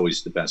she was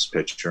always the best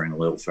pitcher in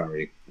Little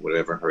Ferry,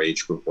 whatever her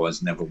age group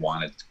was. Never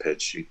wanted to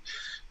pitch,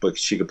 but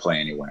she could play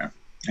anywhere.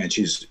 And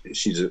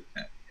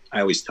I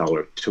always tell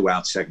her, 2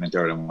 out, second and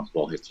third, I want the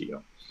ball hit to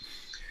you.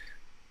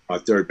 Our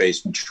third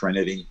baseman,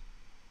 Trinity,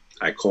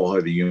 I call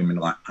her the human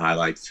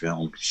highlight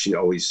film.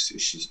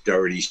 She's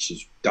dirty,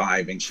 she's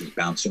diving, she's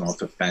bouncing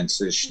off of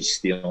fences, she's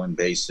stealing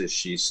bases,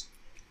 she's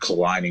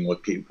colliding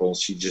with people.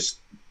 She's just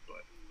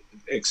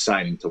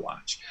exciting to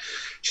watch.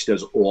 She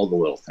does all the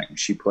little things.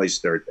 She plays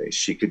third base.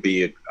 She could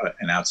be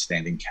an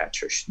outstanding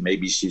catcher.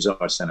 Maybe she's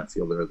our center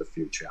fielder of the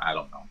future. I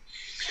don't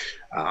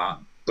know.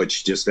 But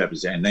she just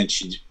represents. And then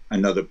she's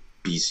another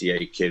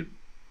BCA kid,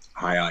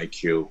 high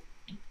IQ.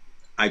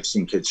 I've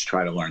seen kids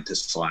try to learn to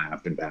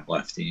slap and bat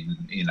lefty,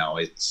 and you know,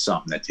 it's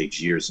something that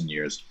takes years and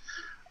years.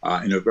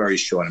 In a very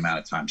short amount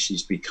of time,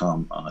 she's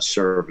become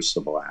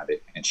serviceable at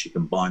it, and she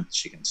can bunt,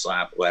 she can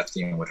slap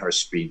lefty, and with her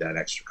speed, that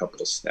extra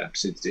couple of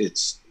steps,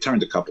 it's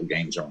turned a couple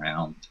games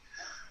around.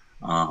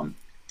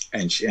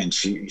 And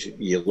she,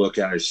 you look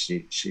at her,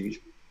 she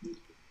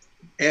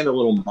added a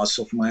little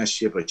muscle from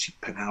last year, but she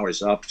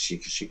powers up. She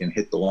can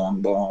hit the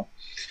long ball.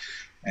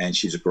 And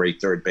she's a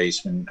great third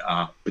baseman.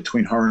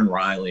 Between her and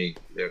Riley,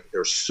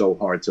 they're so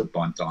hard to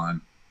bunt on,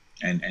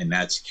 and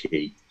that's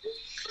key.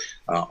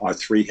 Our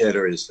 3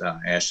 hitter is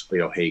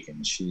Ashley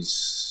O'Hagan.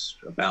 She's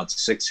about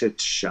 6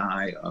 hits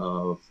shy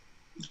of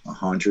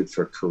 100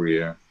 for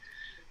career.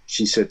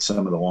 She's hit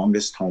some of the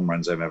longest home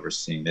runs I've ever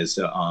seen. There's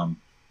a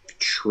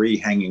tree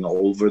hanging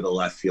over the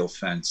left field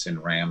fence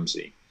in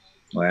Ramsey.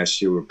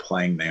 Last year we were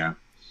playing there.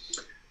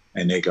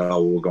 And they go,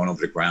 well, we're going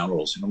over the ground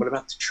rules. And what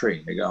about the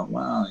tree? They go,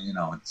 well, you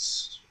know,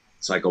 it's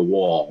like a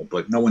wall,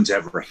 but no one's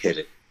ever hit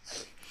it.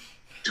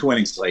 2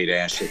 innings later,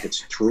 Ashley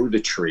hits through the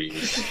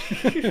trees.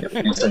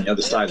 It's on the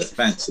other side of the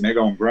fence. And they're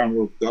going, ground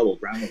rule double,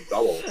 ground rule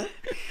double.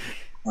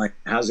 Like,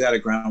 how's that a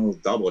ground rule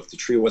double? If the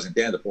tree wasn't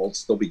there, the ball would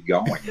still be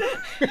going.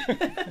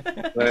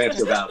 But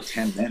after about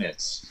 10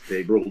 minutes,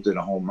 they ruled it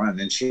a home run.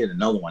 Then she hit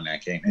another one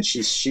that game. And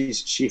she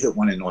hit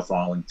one in North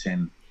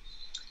Arlington.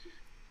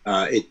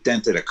 It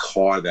dented a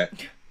car that...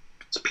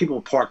 So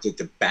people parked at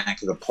the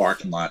back of the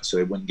parking lot so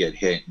they wouldn't get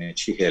hit, and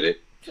she hit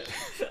it.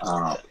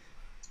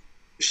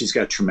 She's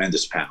got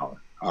tremendous power,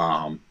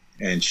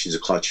 and she's a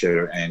clutch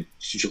hitter, and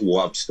she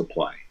loves to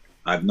play.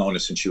 I've known her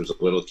since she was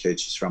a little kid.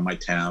 She's from my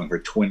town. Her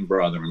twin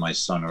brother and my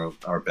son are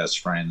our best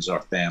friends,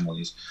 our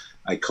families.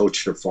 I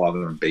coached her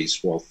father in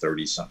baseball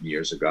 30-something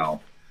years ago.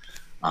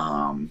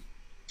 And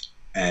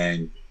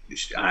I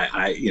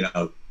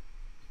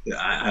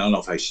don't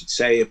know if I should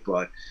say it,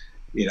 but,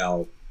 you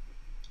know,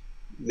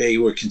 they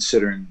were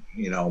considering,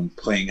 you know,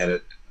 playing at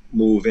it,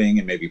 moving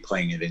and maybe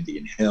playing at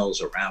Indian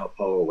Hills or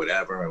Ramapo or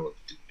whatever.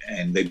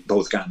 And they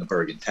both got into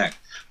Bergen Tech.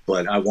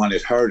 But I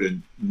wanted her to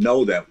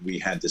know that we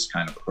had this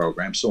kind of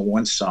program. So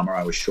one summer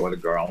I was short a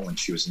girl when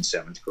she was in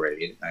 7th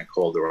grade. And I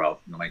called her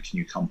up and I'm like, can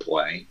you come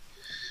play?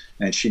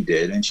 And she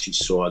did. And she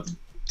saw the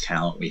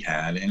talent we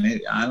had.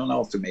 And I don't know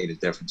if it made a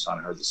difference on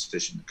her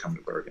decision to come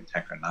to Bergen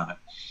Tech or not.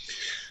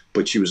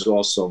 But she was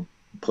also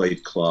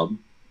played club.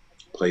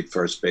 Played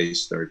first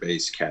base, third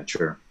base,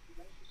 catcher.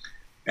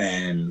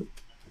 And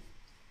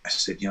I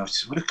said, you know,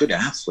 what a good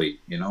athlete.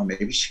 You know,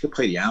 maybe she could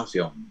play the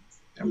outfield.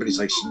 Everybody's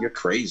like, you're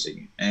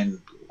crazy.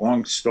 And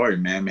long story,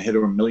 man. I hit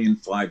her 1,000,000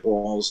 fly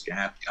balls,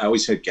 gap. I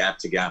always hit gap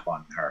to gap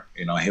on her.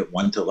 You know, I hit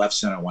one to left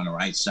center, one to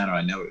right center.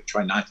 I never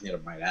try not to hit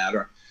them right at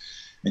her.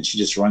 And she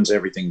just runs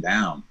everything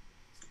down.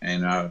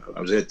 And I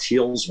was at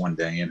Teal's one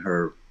day, and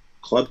her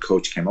club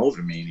coach came over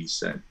to me, and he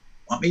said,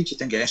 what made you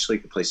think Ashley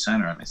could play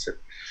center? And I said,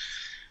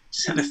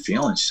 just had a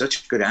feeling she's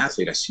such a good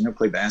athlete. I've seen her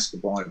play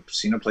basketball. I've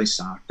seen her play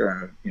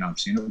soccer. I've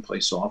seen her play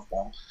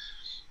softball.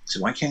 So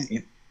why can't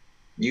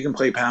you can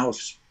play power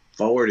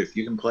forward if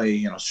you can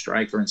play,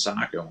 striker in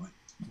soccer. Why don't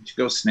you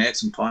go snag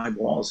some fly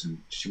balls and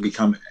she's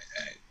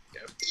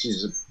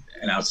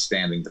an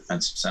outstanding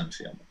defensive center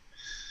fielder.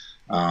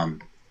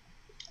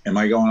 Am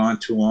I going on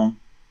too long?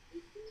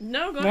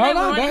 No, go ahead.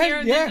 Go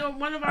ahead. Yeah.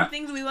 One of our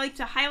things we like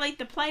to highlight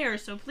the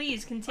players, so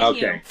please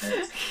continue. Okay.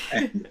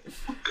 And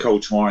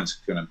Coach Horn's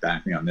going to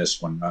back me on this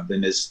one.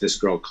 Then this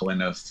girl,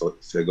 Kalina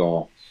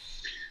Figal,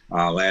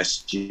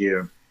 last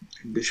year,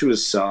 she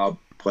was sub,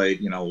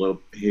 played, a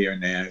little here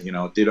and there,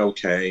 did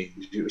okay.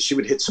 She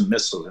would hit some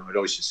missiles, and we'd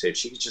always just say, if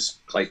she could just,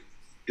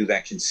 do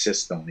that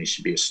consistently,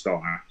 she'd be a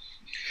star.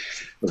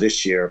 Well,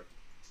 this year,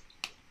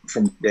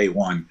 from day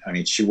one,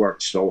 she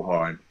worked so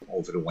hard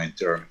over the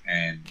winter,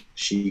 and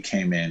she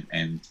came in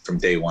and from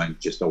day one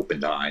just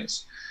opened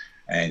eyes.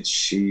 And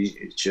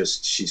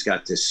she's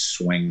got this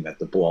swing that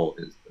the ball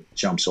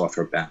jumps off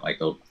her bat like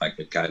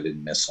a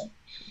guided missile.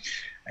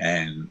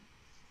 And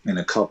in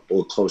a couple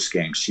of close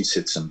games, she's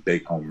hit some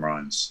big home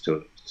runs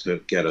to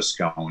get us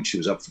going. She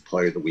was up for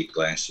Player of the Week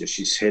last year.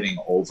 She's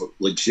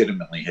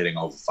legitimately hitting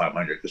over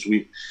 500, because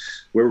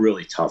we're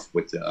really tough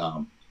with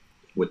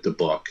the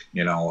book,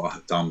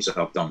 thumbs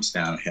up, thumbs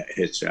down,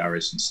 hits,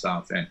 errors and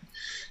stuff. And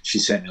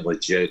she's hitting it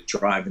legit,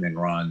 driving in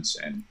runs,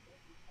 and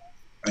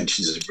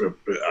she's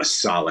a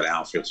solid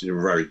outfield. She's a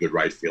very good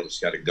right fielder. She's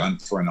got a gun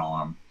for an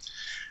arm,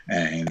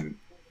 and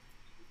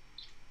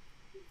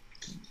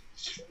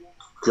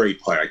great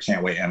player. I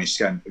can't wait. She's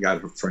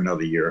got her for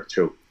another year or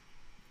two.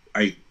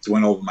 I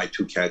went over my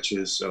two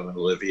catches,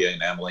 Olivia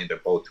and Emily. They're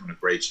both doing a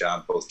great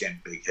job, both getting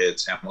big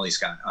hits.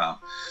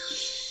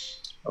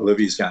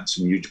 Olivia's gotten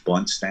some huge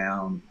bunts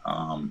down,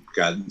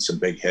 gotten some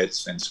big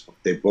hits, and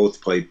they both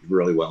played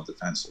really well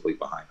defensively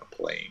behind the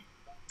plate.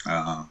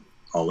 Our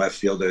left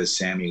fielder is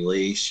Sammy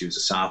Lee. She was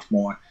a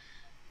sophomore.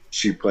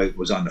 She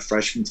was on the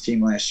freshman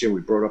team last year.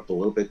 We brought up a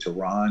little bit to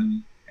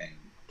run and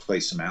play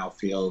some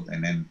outfield,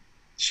 and then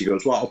she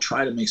goes, well, I'll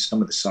try to make some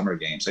of the summer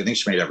games. I think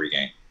she made every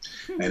game,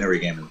 and every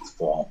game in the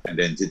fall, and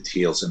then did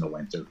teals in the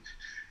winter.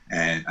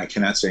 And I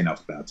cannot say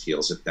enough about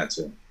teals, if that's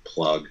a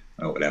plug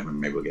or whatever.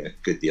 Maybe we'll get a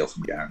good deal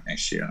from Garrett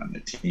next year on the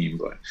team.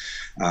 But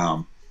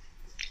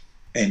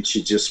and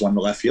she just won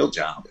the left field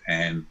job,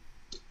 and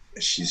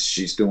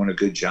she's doing a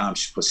good job.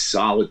 She was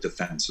solid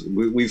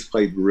defensively. We've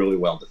played really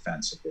well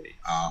defensively,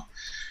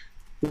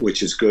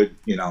 which is good.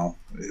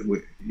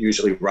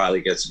 Usually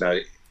Riley gets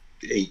about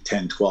 8,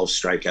 10, 12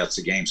 strikeouts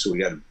a game. So we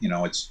got,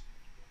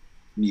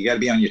 you got to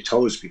be on your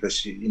toes,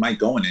 because you might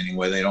go in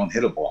anywhere they don't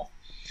hit a ball.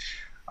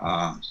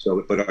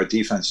 But our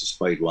defense has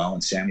played well,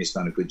 and Sammy's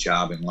done a good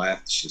job in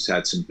left. She's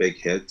had some big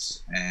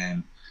hits,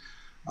 and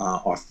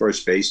our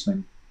first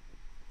baseman,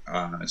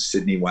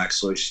 Sydney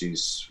Wexler,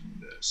 she's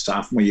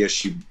sophomore year.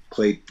 She's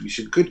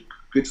a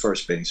good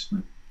first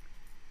baseman,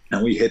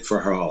 and we hit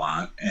for her a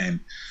lot. And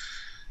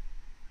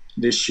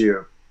this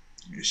year,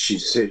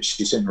 she's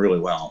hitting really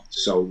well.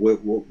 So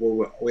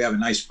we have a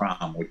nice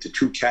problem with the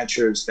two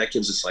catchers. That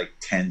gives us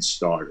 10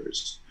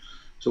 starters.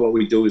 So what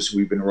we do is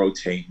we've been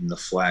rotating the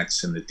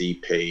flex and the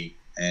DP,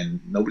 and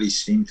nobody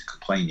seemed to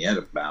complain yet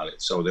about it.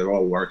 So they're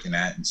all working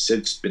at it. And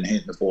Sid's been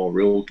hitting the ball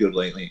real good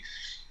lately.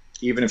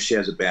 Even if she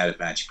has a bad at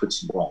bat, she puts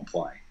the ball in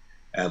play.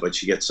 But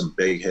she gets some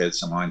big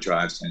hits, some line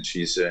drives, and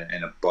she's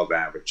an above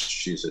average.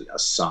 She's a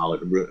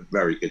solid,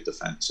 very good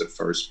defensive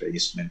first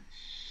baseman.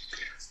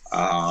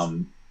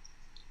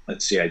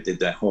 Let's see, I did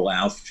that whole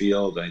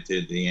outfield. I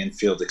did the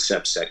infield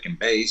except second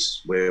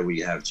base, where we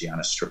have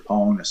Gianna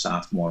Strapone, a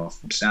sophomore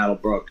from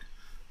Saddlebrook.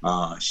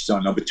 She's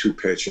our number 2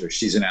 pitcher.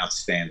 She's an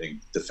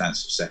outstanding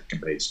defensive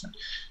second baseman.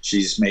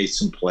 She's made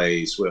some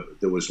plays.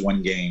 There was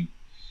one game,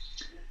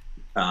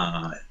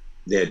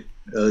 the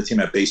other team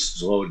had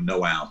bases loaded,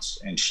 no outs,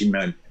 and she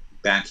meant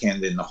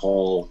backhand in the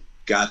hole,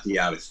 got the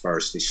out at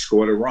first. They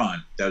scored a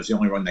run. That was the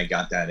only run they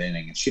got that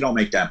inning. And she don't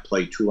make that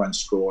play. 2-run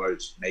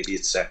scores, maybe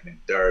it's second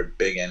and third,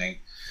 big inning.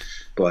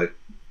 But,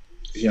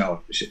 she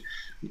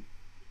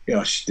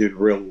did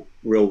real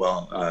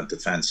well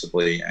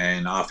defensively,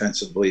 and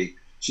offensively,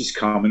 she's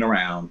coming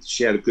around.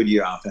 She had a good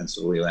year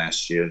offensively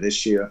last year.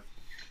 This year,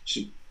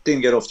 she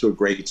didn't get off to a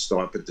great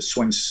start, but the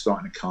swings are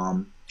starting to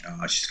come.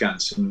 She's gotten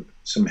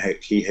some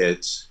key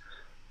hits,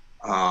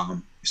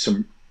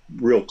 some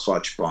real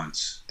clutch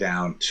bunts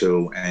down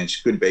too, and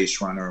she's a good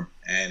base runner.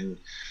 And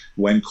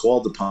when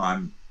called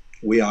upon,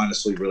 we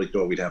honestly really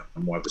thought we'd have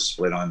more of a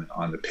split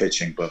on the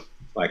pitching. But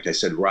like I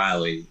said,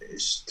 Riley,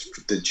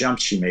 the jump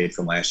she made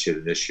from last year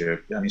to this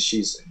year,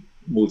 she's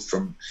moved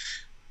from,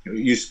 it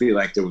used to be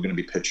like there were going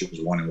to be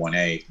pitchers 1 and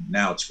 1A.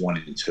 Now it's 1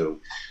 and 2.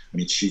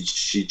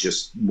 She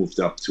just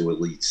moved up to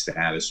elite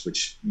status,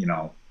 which,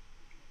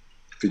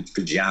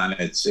 for Gianna,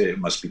 it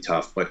must be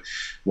tough. But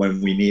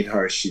when we need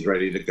her, she's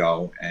ready to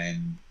go.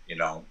 And,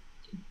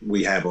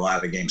 we have a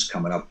lot of games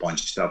coming up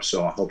bunched up.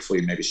 So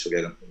hopefully maybe she'll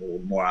get a little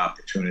more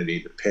opportunity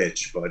to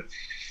pitch. But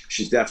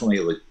she's definitely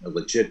a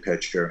legit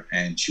pitcher,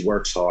 and she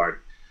works hard.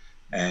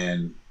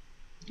 And,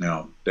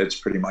 that's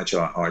pretty much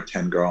our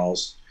 10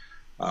 girls.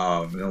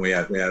 And we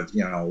have,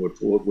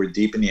 we're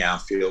deep in the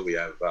outfield. We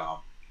have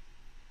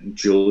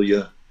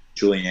Julianne,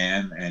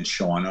 and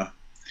Shauna.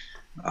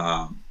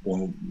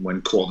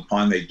 When called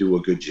upon, they do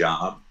a good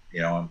job.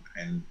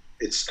 And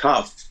it's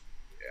tough.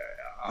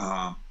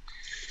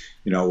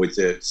 With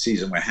the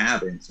season we're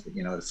having,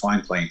 to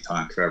find playing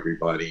time for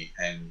everybody.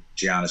 And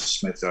Gianna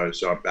Smith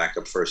is our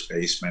backup first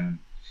baseman.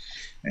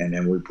 And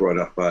then we brought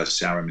up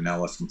Sarah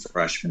Manella from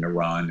freshman to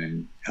run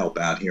and help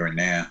out here and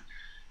there.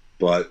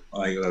 But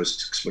I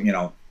was,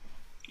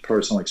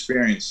 personal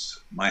experience,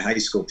 my high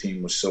school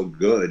team was so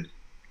good.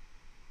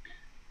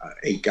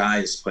 8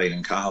 guys played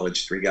in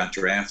college, 3 got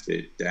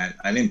drafted, that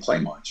I didn't play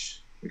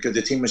much because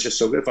the team was just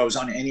so good. If I was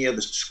on any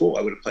other school,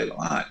 I would have played a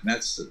lot. And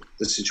that's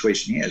the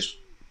situation here is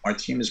our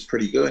team is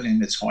pretty good,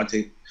 and it's hard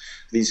for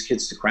these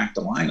kids to crack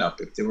the lineup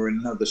if they were in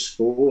another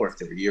school or if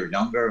they were a year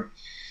younger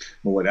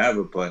or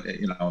whatever. But,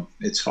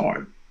 it's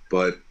hard.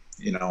 But,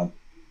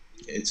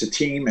 it's a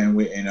team,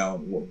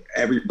 and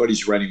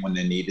everybody's ready when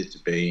they're needed to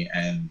be.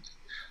 And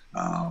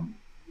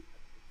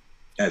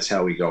that's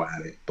how we go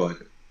at it. But,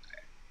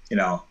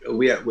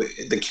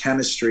 the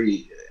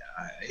chemistry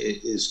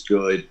is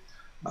good.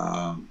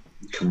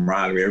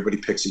 Camaraderie, everybody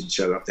picks each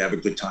other up. They have a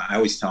good time. I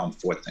always tell them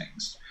 4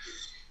 things.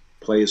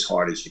 Play as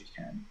hard as you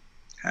can.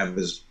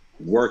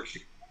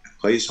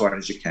 Play as hard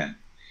as you can.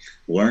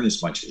 Learn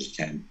as much as you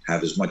can.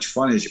 Have as much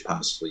fun as you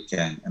possibly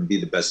can, and be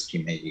the best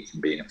teammate you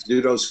can be. And if you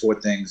do those 4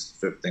 things,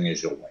 the 5th thing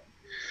is you'll win.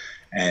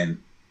 And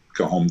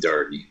go home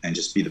dirty and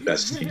just be the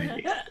best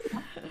teammate.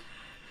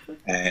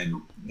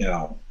 And,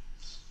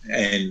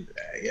 and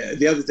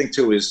the other thing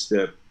too is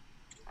that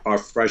our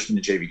freshman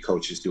and JV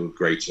coaches do a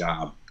great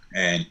job.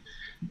 And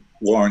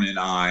Lauren and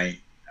I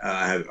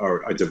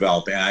are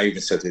developing. I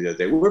even said to the other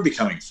day, we're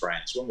becoming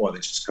friends. We're more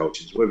than just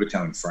coaches. We're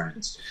becoming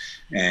friends.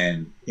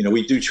 And,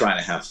 we do try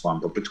to have fun,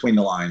 but between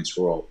the lines,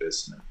 we're all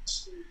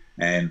business.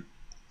 And,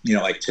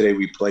 like today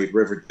we played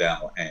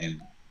Riverdale,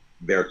 and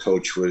their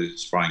coach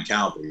was Brian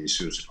Calabrese,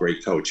 who was a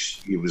great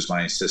coach. He was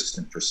my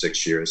assistant for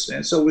 6 years.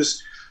 And so it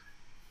was,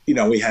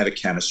 we had a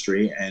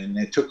chemistry, and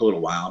it took a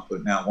little while,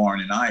 but now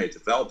Lauren and I are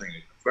developing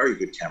a very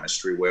good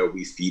chemistry where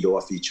we feed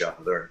off each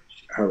other,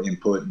 her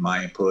input and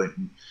my input.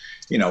 And,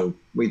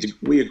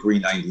 we agree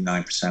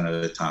 99%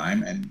 of the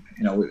time, and,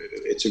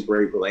 it's a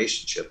great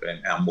relationship,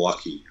 and I'm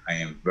lucky. I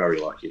am very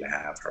lucky to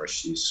have her.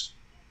 She's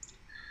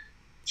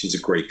a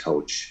great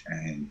coach,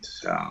 and,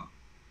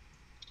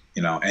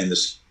 and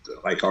this,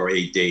 like our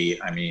AD,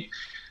 I mean,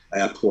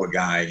 that poor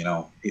guy,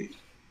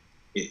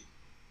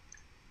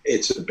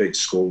 it's a big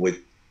school with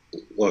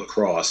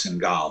lacrosse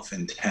and golf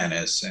and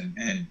tennis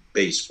and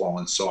baseball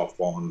and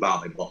softball and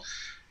volleyball.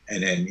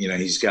 And then,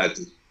 he's got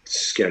to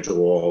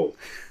schedule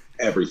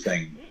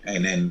everything.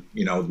 And then,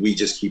 we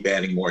just keep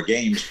adding more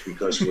games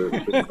because we're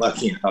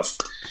lucky enough,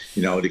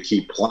 to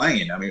keep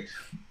playing. I mean,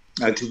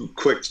 I do a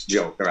quick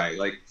joke, right?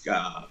 Like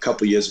a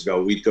couple of years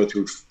ago, we'd go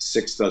through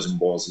 6 dozen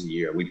balls a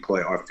year. We'd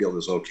play, our field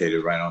is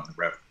located right on the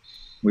river.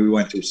 We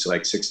went through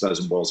like 6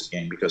 dozen balls a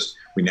game because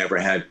we never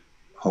had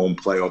home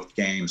playoff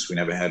games. We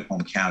never had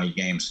home county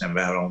games,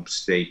 never had home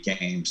state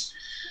games.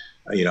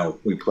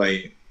 We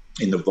play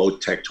in the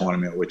Vote Tech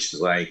tournament, which is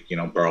like,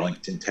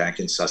 Burlington Tech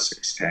and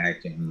Sussex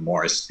Tech and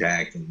Morris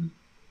Tech and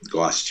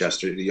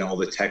Gloucester, all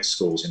the tech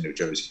schools in New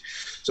Jersey.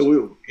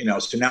 So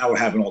so now we're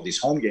having all these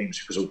home games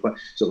because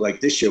so like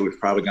this year we've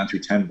probably gone through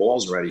 10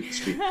 balls already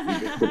because we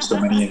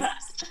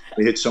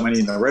hit so many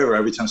in the river.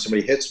 Every time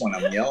somebody hits one,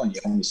 I'm yelling,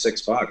 "You owe me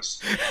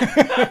 $6."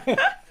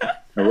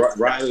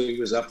 Riley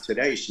was up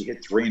today. She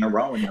hit 3 in a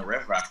row in the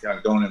river.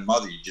 I'm going in,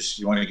 Mother,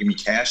 you want to give me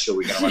cash, or are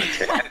we going to run a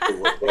cash?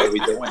 What are we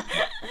doing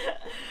here?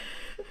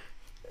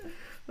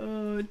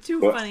 Oh, too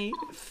funny.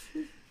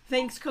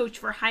 Thanks, Coach,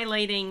 for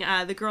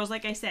highlighting the girls.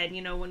 Like I said,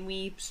 when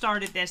we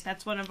started this,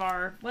 that's one of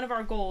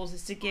our goals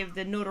is to give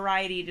the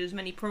notoriety to as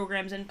many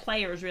programs and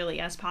players really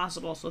as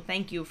possible. So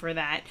thank you for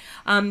that.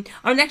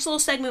 Our next little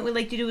segment we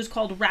like to do is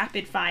called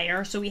Rapid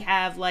Fire. So we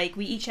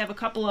each have a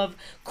couple of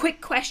quick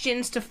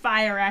questions to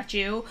fire at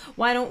you.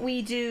 Why don't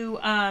we do?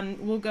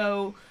 We'll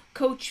go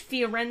Coach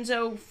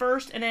Fiorenzo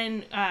first, and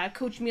then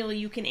Coach Mealy,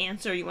 you can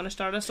answer. You want to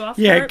start us off?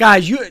 Yeah,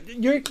 guys,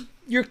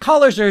 your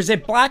colors is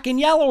it black and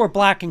yellow or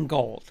black and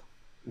gold?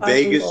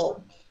 Vegas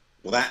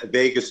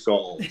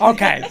gold.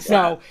 Okay,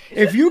 so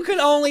if you could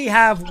only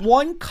have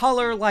one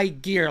color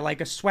like gear,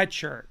 like a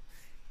sweatshirt,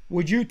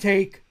 would you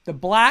take the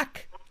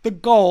black, the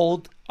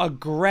gold, a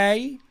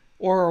gray,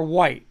 or a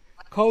white?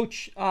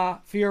 Coach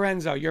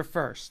Fiorenzo, you're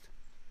first.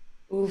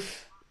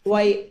 Oof,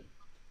 white.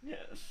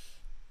 Yes.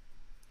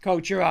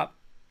 Coach, you're up.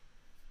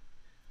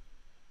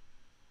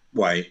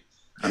 White.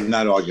 I'm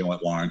not arguing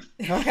with Lauren.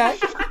 Okay.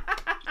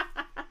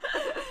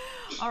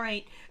 All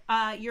right.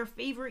 Your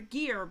favorite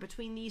gear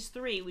between these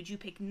 3? Would you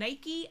pick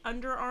Nike,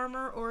 Under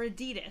Armour, or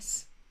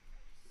Adidas?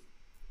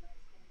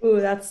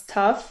 Ooh, that's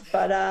tough,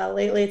 but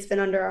lately it's been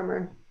Under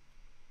Armour.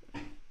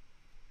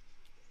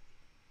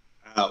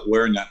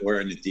 We're an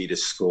Adidas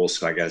school,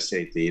 so I gotta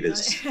say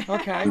Adidas.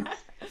 Okay.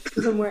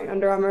 Because I'm wearing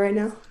Under Armour right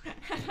now.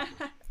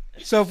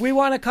 So if we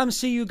want to come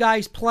see you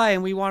guys play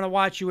and we want to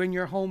watch you in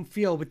your home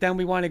field, but then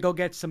we want to go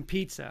get some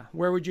pizza,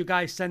 where would you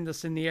guys send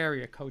us in the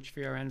area, Coach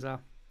Fiorenzo?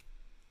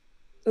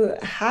 Ooh,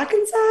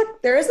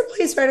 Hackensack. There is a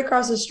place right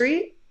across the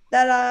street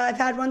that I've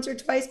had once or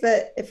twice,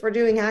 but if we're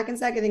doing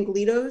Hackensack, I think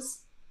Lido's.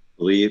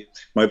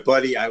 My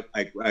buddy, I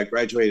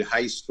graduated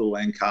high school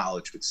and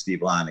college with Steve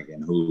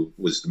Lonigan, who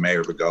was the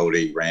mayor of Bogota.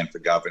 He ran for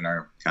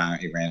governor,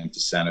 he ran for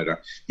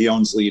senator. He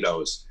owns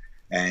Lido's,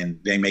 and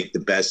they make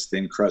the best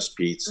thin crust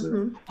pizza.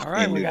 Mm-hmm. All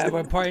right,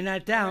 we're putting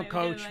that down,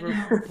 Coach.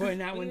 We're putting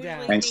that one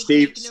down. And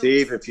Steve,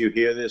 if you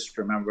hear this,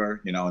 remember,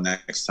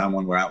 next time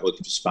when we're out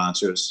looking for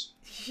sponsors.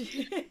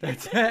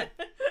 That's it.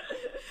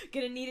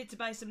 Gonna need it to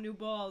buy some new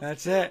balls.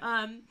 That's it.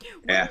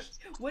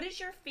 What is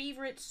your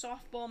favorite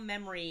softball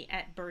memory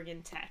at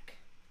Bergen Tech?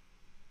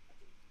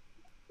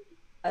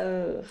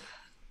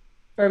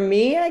 For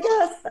me, I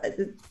guess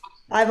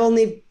I've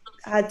only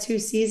had 2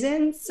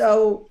 seasons,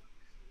 so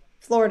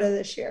Florida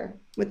this year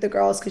with the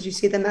girls, because you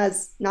see them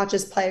as not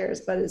just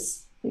players, but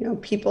as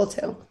people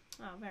too.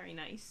 Oh, very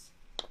nice.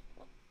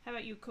 How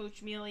about you,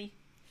 Coach Mealy?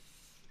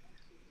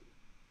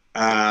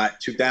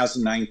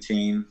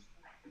 2019.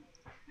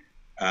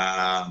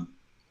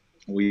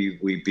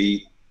 We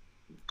beat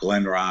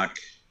Glen Rock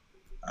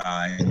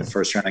in the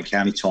first round of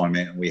county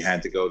tournament, and we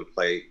had to go to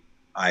play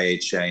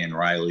IHA and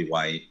Riley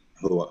White,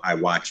 who I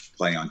watch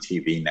play on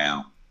TV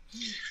now.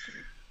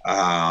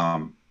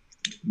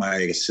 My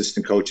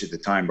assistant coach at the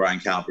time, Brian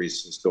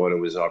Calabrese's daughter,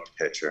 was our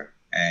pitcher,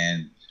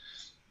 and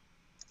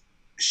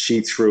she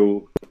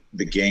threw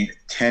the game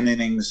 10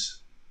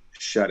 innings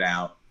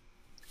shutout,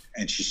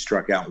 and she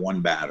struck out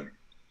 1 batter.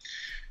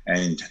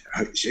 And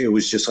it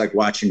was just like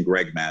watching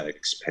Greg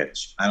Maddux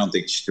pitch. I don't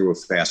think she threw a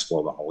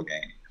fastball the whole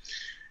game.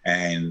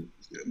 And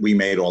we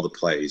made all the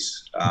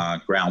plays,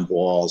 ground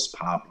balls,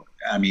 pop.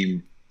 I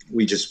mean,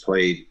 we just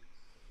played.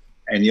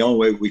 And the only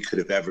way we could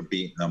have ever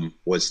beaten them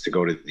was to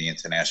go to the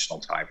international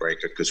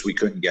tiebreaker, because we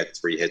couldn't get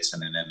 3 hits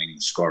in an inning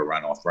to score a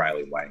run off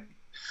Riley White.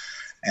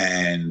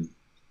 And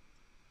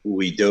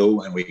we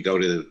do, and we go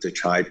to the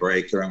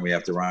tiebreaker, and we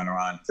have the runner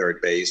on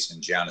third base,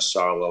 and Gianna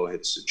Sarlo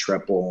hits a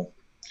triple.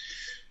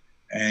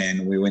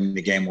 And we win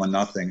the game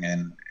 1-0,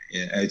 and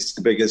it's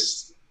the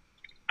biggest.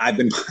 I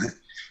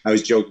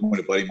was joking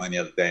with a buddy of mine the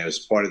other day. I was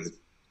part of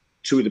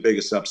 2 of the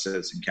biggest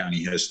upsets in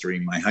county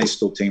history. My high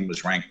school team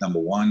was ranked number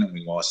 1, and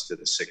we lost to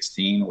the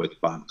 16 with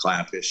Bob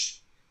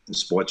Clappish, the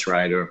sports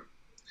writer.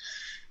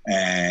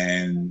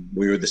 And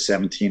we were the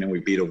 17, and we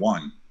beat a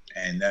 1.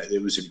 And they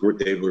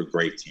were a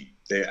great team.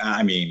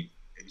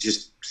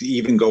 Just to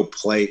even go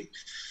play.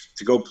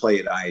 To go play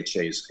at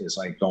IHA is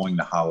like going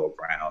to Hollow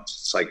Grounds.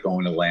 It's like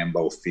going to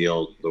Lambeau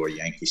Field or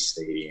Yankee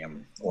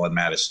Stadium or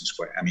Madison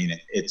Square. I mean,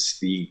 it's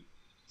the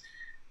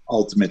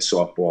ultimate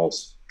softball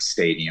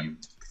stadium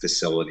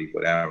facility,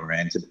 whatever.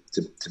 And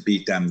to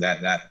beat them, that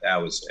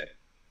was it.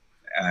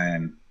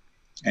 And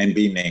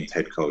be named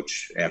head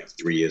coach after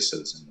 3 years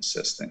as an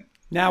assistant.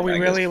 Now we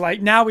really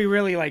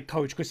like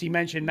Coach, because he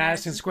mentioned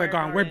Madison Square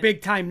Garden. We're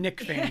big time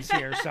Knick fans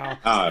here, so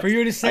for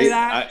you to say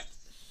that.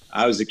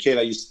 I was a kid.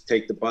 I used to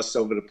take the bus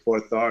over to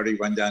Port Authority,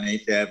 run down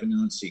 8th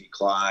Avenue, and see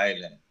Clyde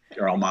and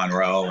Earl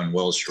Monroe and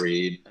Will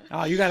Shreed.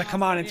 Oh, you got to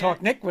come on and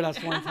talk Knick with us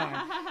one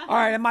time. All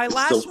right, and my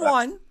last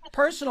one,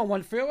 personal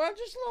one for you. Well,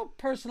 just a little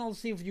personal to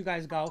see if you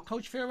guys go.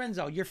 Coach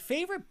Fiorenzo, your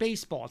favorite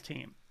baseball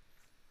team?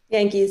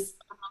 Yankees.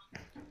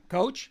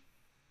 Coach?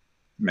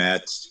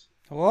 Mets.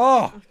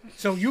 Oh,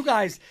 so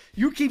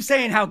you keep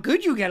saying how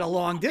good you get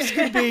along. This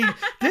could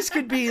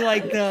be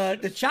like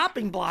the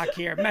chopping block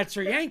here, Mets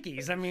or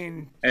Yankees. I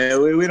mean,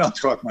 we don't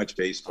talk much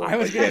baseball. I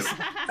was gonna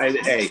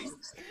say.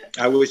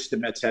 I wish the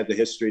Mets had the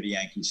history the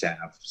Yankees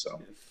have.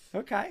 So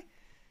okay.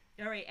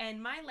 All right,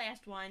 and my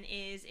last one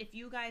is, if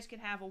you guys could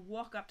have a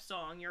walk-up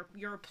song.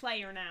 You're a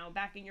player now,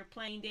 back in your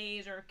playing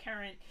days or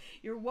current.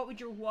 What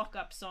would your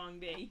walk-up song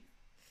be?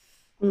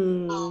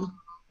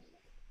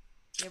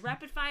 Yeah,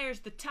 rapid fire is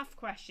the tough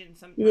question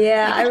sometimes.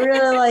 Yeah, I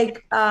really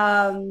like,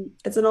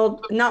 it's an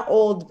old, not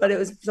old, but it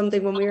was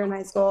something when we were in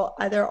high school,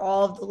 either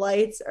All of the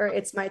Lights or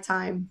It's My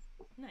Time.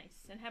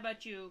 Nice. And how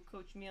about you,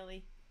 Coach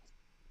Mealy?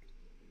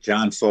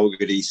 John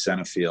Fogerty,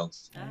 center field.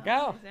 There you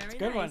go. Very It's a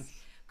good nice. one.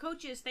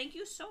 Coaches, thank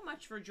you so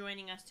much for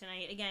joining us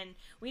tonight. Again,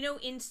 we know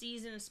in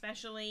season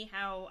especially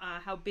how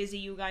busy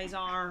you guys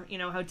are,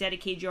 how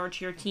dedicated you are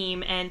to your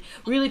team, and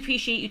really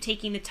appreciate you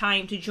taking the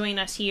time to join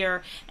us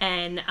here.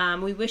 And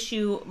we wish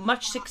you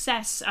much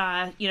success,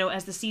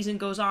 as the season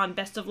goes on.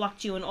 Best of luck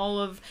to you in all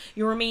of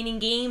your remaining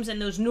games and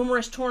those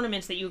numerous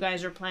tournaments that you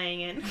guys are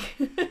playing in.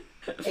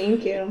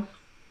 Thank you.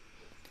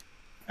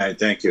 All right,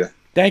 thank you.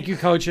 Thank you,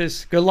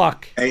 coaches. Good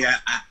luck. Hey,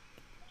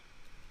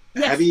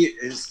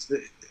 Yes.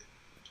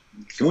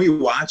 Can we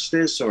watch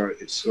this or?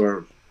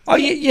 Oh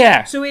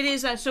yeah. So it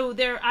is. So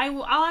there,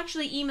 I'll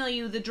actually email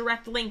you the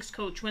direct links,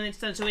 Coach, when it's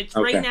done. So it's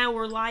Okay. Right now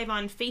we're live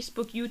on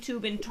Facebook,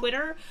 YouTube, and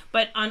Twitter.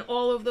 But on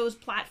all of those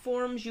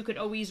platforms, you could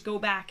always go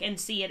back and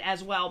see it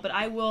as well. But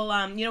I will.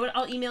 You know what?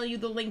 I'll email you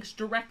the links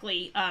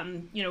directly.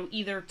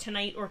 Either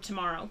tonight or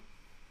tomorrow.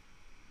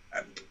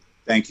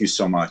 Thank you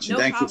so much, No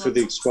and thank you for problem.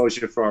 the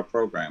exposure for our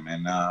program.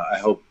 And I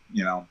hope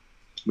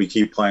we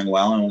keep playing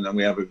well, and then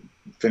we have a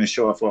finish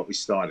off what we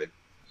started.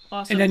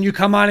 Awesome. And then you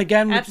come on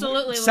again.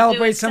 Absolutely. Celebrate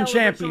we'll do a some celebratory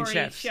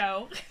championships.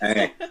 Show.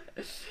 Hey,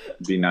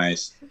 be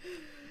nice.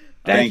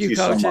 Thank Thank you, you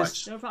so coaches.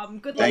 much. No problem.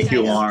 Good luck. Thank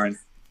you, guys. Lauren.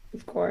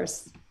 Of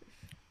course.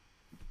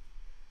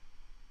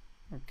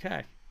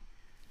 Okay.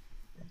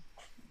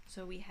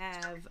 So we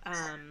have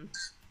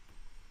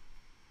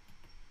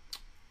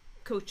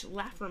Coach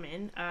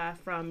Lafferman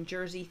from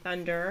Jersey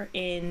Thunder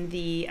in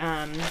the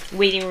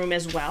waiting room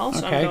as well.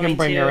 So Okay, I'm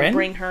going to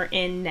bring her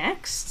in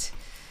next.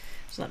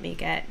 So let me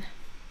get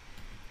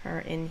her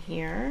in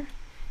here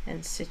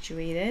and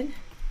situated.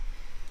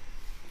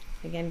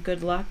 Again,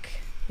 good luck.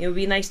 It would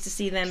be nice to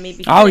see them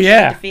maybe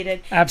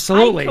undefeated.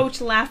 Absolutely. Hi, Coach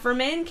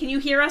Lafferman. Can you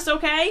hear us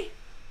okay?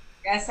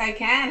 Yes, I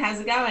can. How's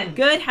it going?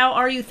 Good. How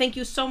are you? Thank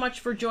you so much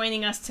for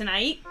joining us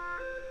tonight.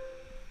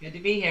 Good to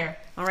be here.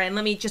 All right,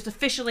 let me just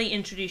officially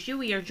introduce you.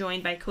 We are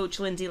joined by Coach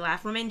Lindsay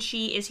Lafferman.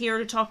 She is here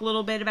to talk a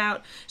little bit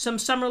about some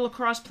summer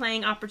lacrosse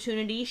playing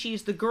opportunities.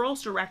 She's the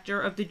girls director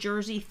of the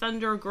Jersey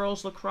Thunder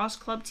Girls Lacrosse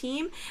Club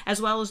team,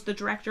 as well as the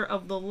director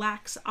of the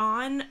Lax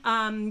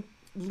On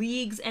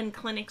leagues and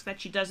clinics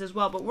that she does as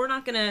well. But we're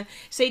not going to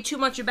say too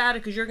much about it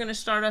because you're going to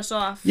start us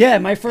off. Yeah,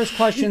 my first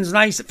question's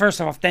nice.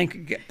 First off,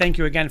 thank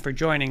you again for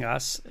joining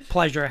us.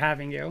 Pleasure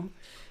having you.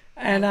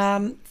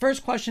 And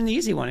first question, the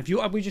easy one.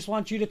 We just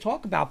want you to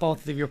talk about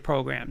both of your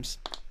programs.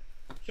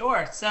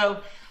 Sure. So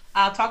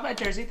I'll talk about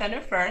Jersey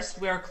Thunder first.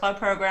 We're a club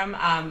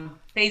program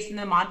based in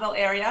the Montville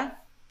area,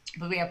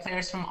 but we have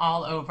players from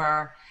all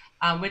over,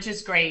 which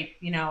is great,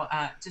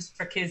 just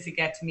for kids to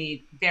get to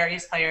meet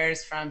various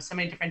players from so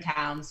many different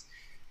towns.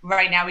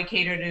 Right now we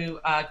cater to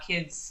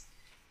kids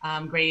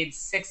grades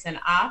 6 and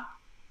up.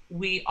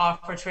 We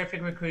offer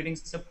terrific recruiting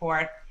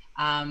support.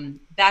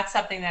 That's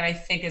something that I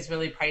think is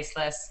really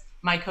priceless.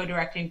 My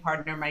co-directing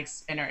partner, Mike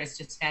Spinner, is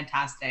just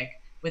fantastic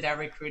with our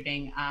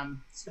recruiting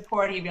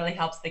support. He really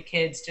helps the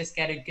kids just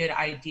get a good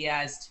idea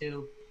as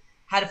to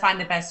how to find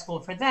the best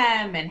school for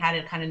them and how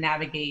to kind of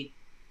navigate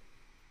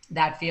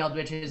that field,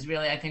 which is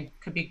really, I think,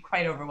 could be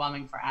quite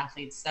overwhelming for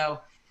athletes.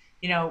 So,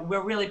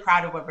 we're really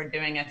proud of what we're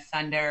doing at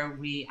Thunder.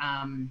 We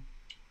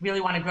really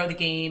want to grow the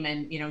game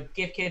and,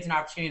 give kids an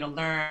opportunity to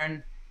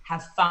learn,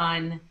 have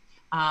fun.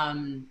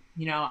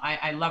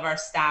 I love our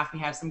staff. We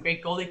have some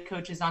great goalie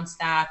coaches on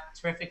staff,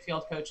 terrific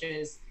field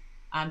coaches,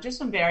 just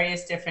from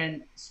various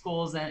different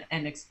schools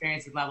and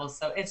experience levels.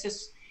 So it's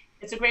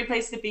a great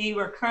place to be.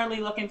 We're currently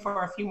looking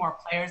for a few more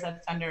players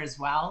at Thunder as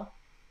well.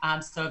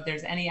 So if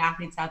there's any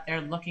athletes out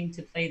there looking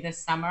to play this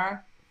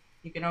summer,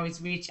 you can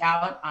always reach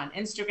out on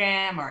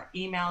Instagram or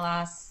email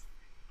us.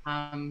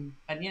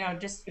 But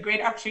just a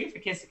great opportunity for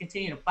kids to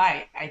continue to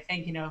play. I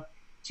think,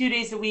 2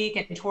 days a week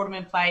and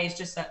tournament play is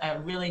just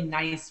a really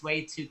nice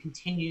way to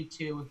continue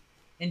to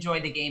enjoy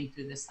the game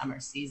through the summer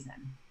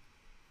season.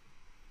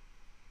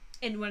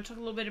 And you want to talk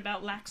a little bit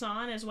about Lax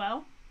On as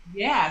well?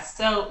 Yeah,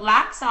 so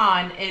Lax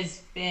On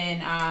has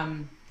been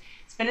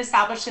it's been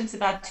established since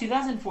about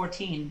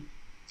 2014.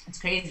 It's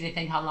crazy to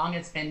think how long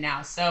it's been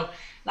now. So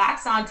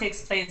Lax On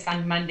takes place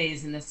on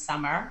Mondays in the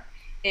summer.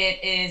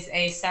 It is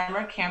a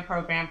summer camp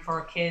program for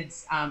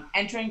kids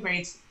entering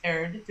grades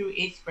 3rd through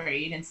 8th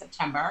grade in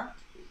September.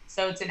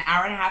 So it's an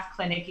hour-and-a-half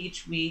clinic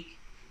each week.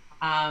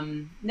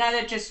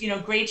 Another just,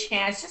 great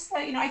chance. Just,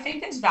 I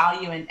think there's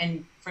value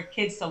in for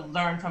kids to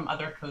learn from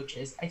other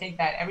coaches. I think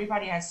that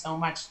everybody has so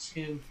much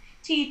to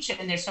teach,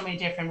 and there's so many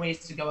different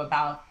ways to go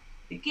about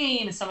the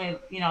game. And so many,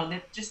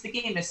 just the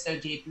game is so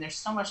deep, and there's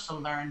so much to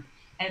learn,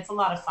 and it's a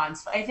lot of fun.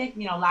 So I think,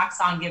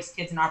 Lax On gives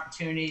kids an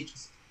opportunity to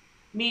just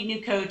meet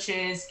new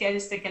coaches, get a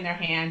stick in their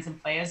hands,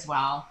 and play as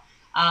well.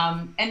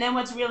 And then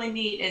what's really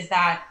neat is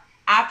that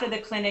after the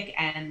clinic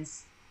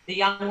ends, the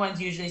young ones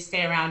usually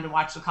stay around to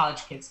watch the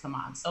college kids come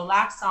on. So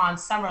Lax On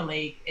Summer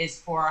League is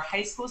for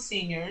high school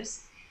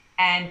seniors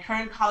and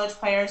current college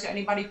players or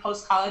anybody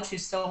post-college who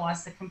still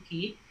wants to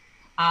compete.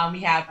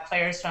 We have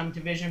players from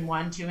Division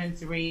 1, 2, and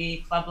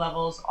 3, club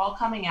levels, all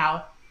coming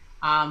out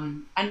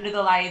under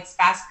the lights,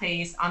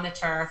 fast-paced, on the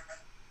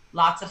turf,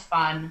 lots of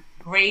fun,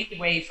 great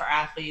way for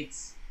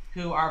athletes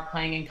who are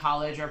playing in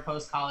college or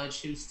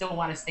post-college who still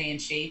want to stay in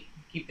shape,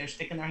 keep their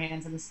stick in their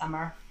hands in the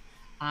summer.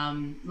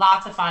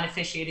 Lots of fun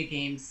officiated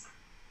games.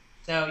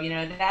 So,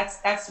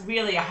 that's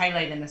really a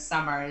highlight in the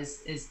summer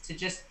is to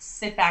just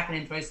sit back and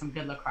enjoy some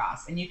good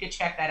lacrosse. And you could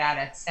check that out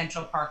at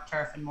Central Park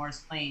Turf in Morris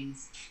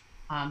Plains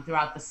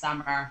throughout the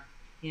summer.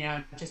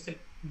 Just to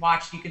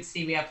watch, you could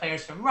see we have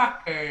players from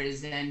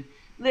Rutgers and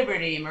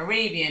Liberty,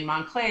 Moravian,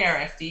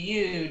 Montclair,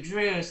 FDU,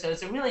 Drew. So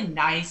it's a really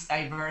nice,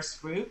 diverse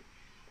group.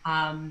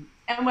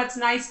 And what's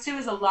nice too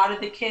is a lot of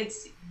the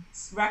kids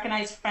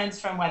recognize friends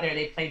from whether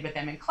they played with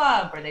them in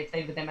club or they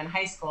played with them in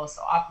high school.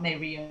 So often they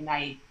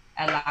reunite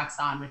at Lax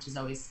On, which is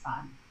always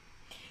fun.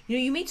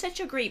 You made such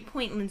a great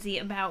point, Lindsay,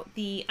 about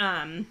the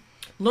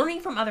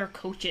learning from other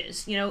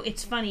coaches.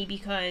 It's funny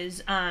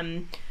because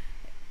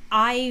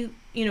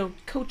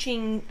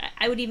coaching,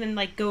 I would even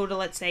like go to,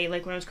 let's say,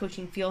 like when I was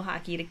coaching field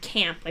hockey, to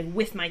camp like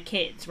with my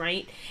kids,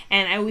 right?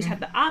 And I always had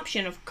the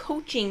option of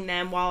coaching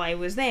them while I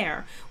was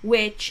there,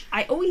 which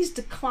I always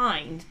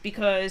declined,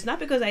 because not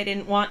because I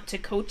didn't want to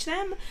coach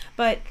them,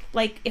 but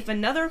like if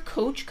another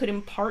coach could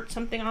impart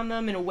something on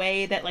them in a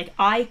way that like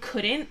I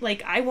couldn't,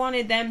 like I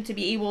wanted them to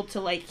be able to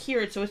like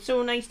hear it. So it's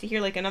so nice to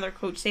hear like another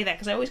coach say that,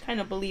 because I always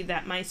kind of believe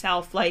that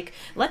myself, like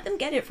let them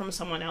get it from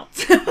someone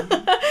else.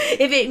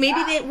 If it maybe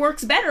it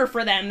works better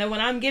for them than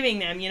when I'm giving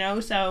them,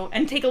 so,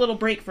 and take a little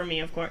break from me,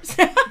 of course.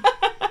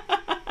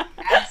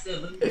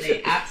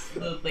 Absolutely.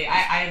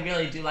 I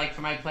really do like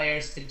for my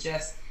players to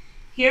just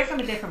hear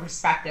from a different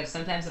perspective.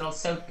 Sometimes it'll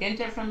soak in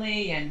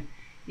differently, and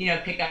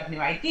pick up new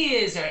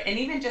ideas, and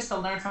even just to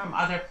learn from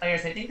other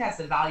players. I think that's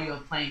the value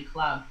of playing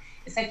club,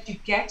 is that you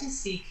get to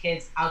see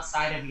kids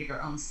outside of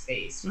your own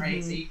space,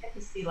 right? So you get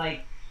to see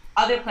like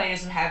other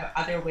players who have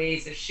other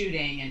ways of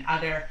shooting, and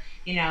other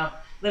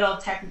little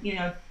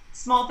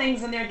small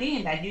things in their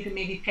game that you can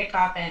maybe pick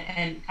up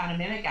and kind of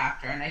mimic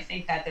after. And I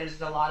think that there's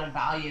a lot of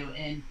value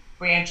in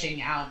branching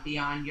out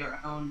beyond your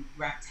own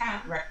rec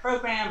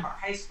program or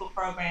high school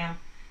program.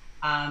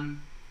 And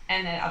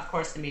then, of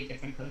course, to meet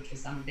different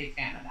coaches. I'm a big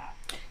fan of that.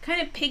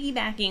 Kind of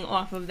piggybacking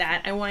off of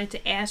that, I wanted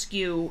to ask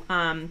you,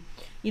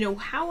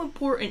 how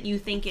important you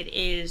think it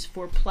is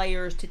for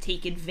players to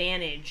take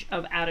advantage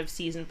of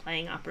out-of-season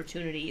playing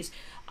opportunities.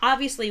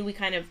 Obviously, we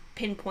kind of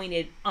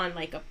pinpointed on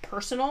like a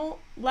personal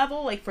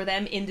level, like for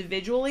them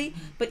individually,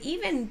 but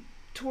even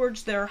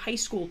towards their high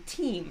school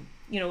team,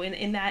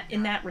 in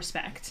that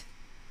respect.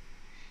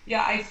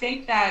 Yeah, I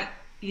think that,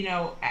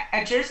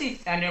 at Jersey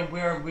Thunder,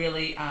 we're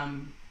really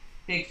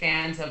big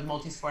fans of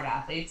multi-sport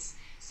athletes.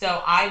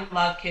 So I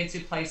love kids who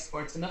play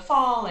sports in the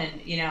fall,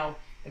 and,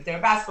 if they're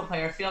a basketball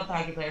player, field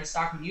hockey player,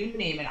 soccer, you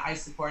name it, I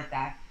support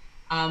that.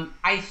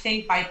 I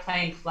think by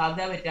playing club,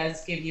 though, it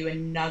does give you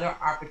another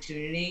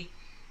opportunity,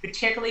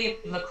 particularly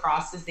if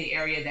lacrosse is the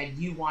area that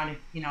you want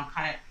to,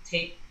 kind of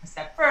take a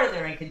step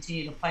further and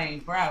continue to play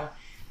and grow.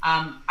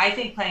 I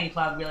think playing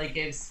club really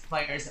gives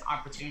players an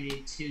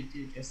opportunity to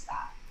do just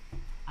that.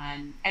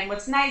 And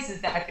what's nice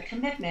is that the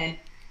commitment,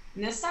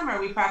 in the summer,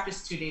 we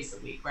practice 2 days a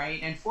week, right?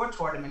 And 4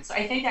 tournaments. So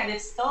I think that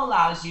it still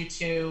allows you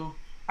to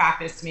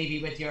practice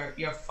maybe with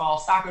your fall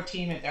soccer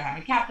team if they're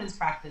having captain's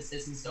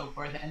practices and so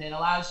forth. And it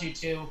allows you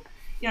to,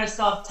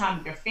 still have time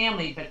with your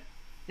family, but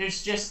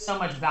there's just so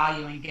much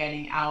value in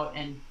getting out.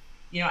 And,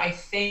 I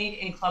think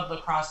in club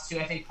lacrosse too,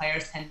 I think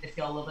players tend to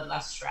feel a little bit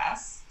less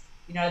stress.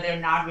 They're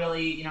not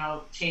really,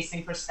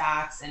 chasing for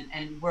stats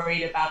and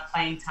worried about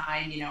playing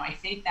time. I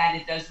think that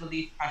it does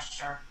relieve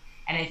pressure.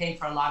 And I think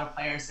for a lot of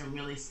players, they're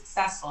really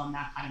successful in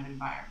that kind of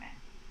environment.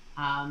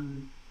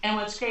 And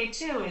what's great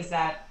too is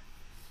that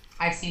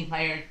I've seen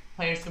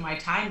players through my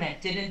time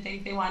that didn't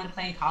think they wanted to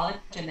play in college,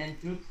 and then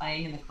through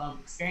playing in the club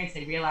experience,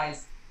 they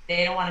realized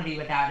they don't want to be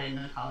without it in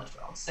the college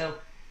world. So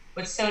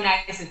what's so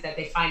nice is that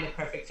they find the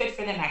perfect fit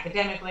for them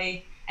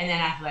academically, and then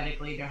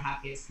athletically, they're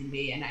happy as can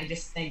be. And I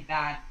just think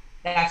that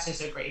that's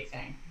just a great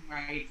thing,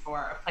 right? For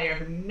a player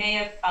who may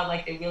have felt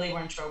like they really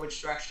weren't sure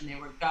which direction they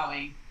were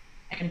going,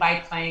 and by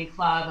playing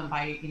club and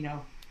by,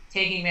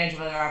 taking advantage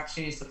of other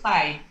opportunities to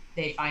play,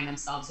 they find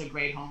themselves a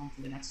great home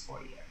for the next 4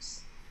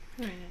 years.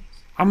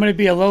 I'm going to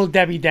be a little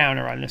Debbie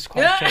Downer on this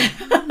question.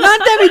 Not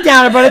Debbie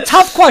Downer, but a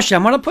tough question.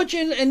 I'm going to put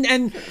you in,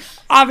 and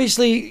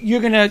obviously you're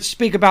going to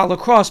speak about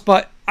lacrosse,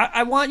 but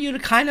I want you to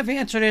kind of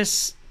answer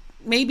this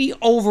maybe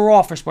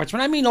overall for sports.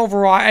 When I mean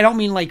overall, I don't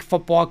mean like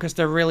football, because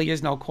there really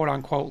is no quote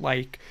unquote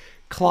like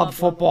club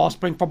football,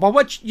 spring football,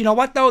 which, you know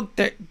what though,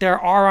 there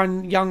are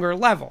on younger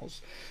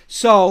levels.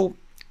 So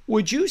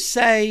would you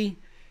say,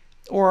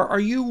 or are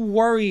you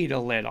worried a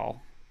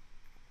little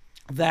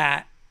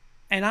that,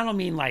 and I don't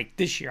mean like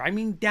this year, I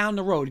mean down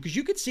the road, because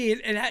you could see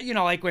it, and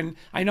like when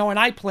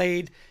I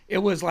played, it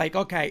was like,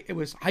 okay, it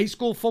was high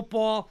school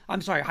football,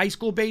 high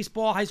school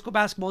baseball, high school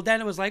basketball,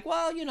 then it was like,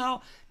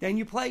 well, then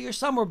you play your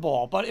summer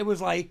ball, but it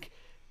was like,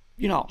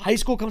 high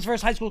school comes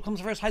first, high school comes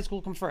first, high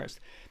school comes first.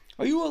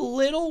 Are you a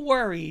little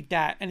worried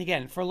that, and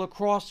again, for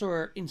lacrosse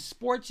or in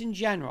sports in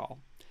general,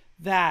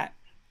 that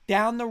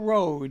down the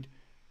road,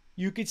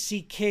 you could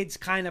see kids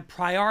kind of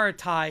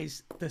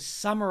prioritize the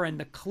summer and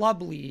the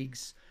club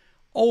leagues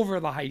over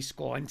the high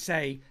school and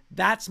say,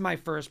 that's my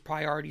first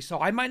priority. So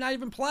I might not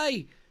even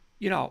play,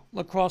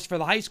 lacrosse for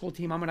the high school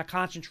team. I'm going to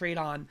concentrate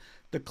on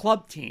the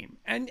club team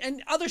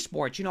and other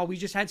sports. We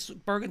just had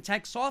Bergen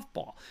Tech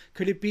softball.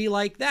 Could it be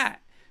like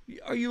that?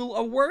 Are you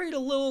worried a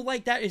little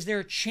like that? Is there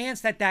a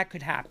chance that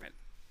could happen?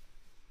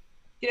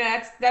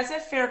 That's a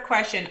fair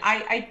question.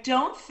 I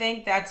don't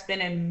think that's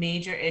been a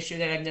major issue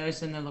that I've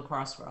noticed in the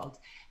lacrosse world.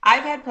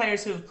 I've had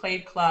players who have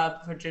played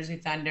club for Jersey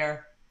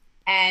Thunder,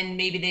 and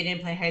maybe they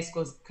didn't play high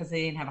school because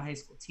they didn't have a high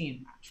school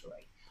team,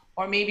 actually.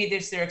 Or maybe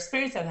their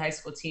experience at the high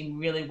school team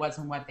really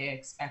wasn't what they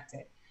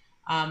expected.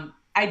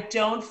 I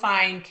don't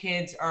find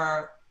kids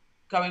are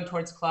going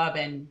towards club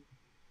and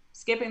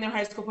skipping their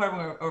high school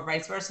program or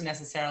vice versa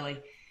necessarily.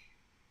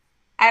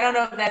 I don't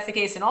know if that's the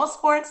case in all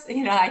sports.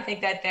 I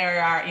think that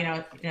there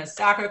are,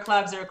 soccer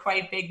clubs are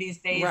quite big these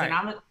days, Right. and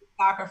I'm a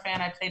soccer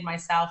fan. I played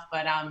myself,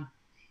 but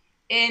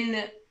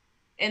in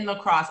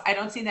lacrosse, I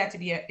don't see that to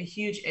be a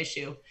huge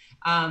issue.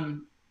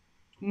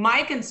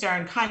 My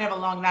concern, kind of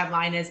along that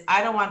line, is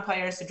I don't want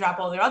players to drop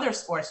all their other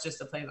sports just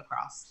to play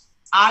lacrosse.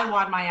 I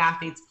want my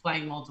athletes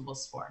playing multiple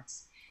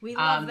sports. We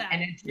love that.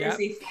 And in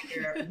Jersey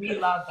Thunder, we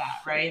love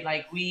that, right?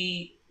 Like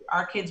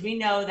our kids, we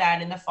know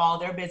that in the fall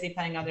they're busy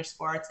playing other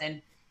sports,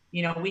 and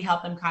we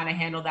help them kind of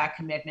handle that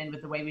commitment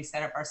with the way we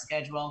set up our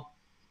schedule.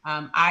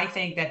 I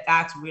think that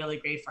that's really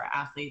great for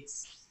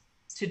athletes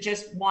to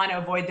just want to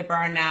avoid the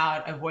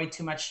burnout, avoid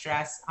too much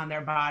stress on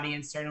their body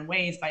in certain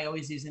ways by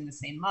always using the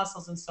same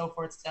muscles and so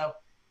forth. So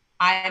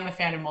I am a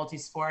fan of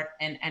multi-sport,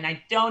 and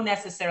I don't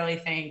necessarily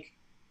think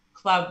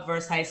club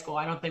versus high school.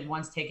 I don't think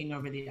one's taking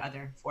over the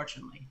other,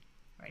 fortunately,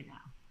 right now.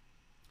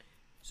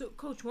 So,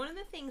 Coach, one of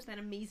the things that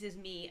amazes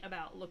me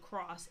about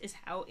lacrosse is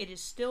how it is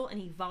still an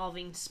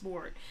evolving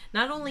sport.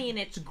 Not only in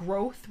its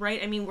growth,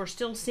 right? I mean, we're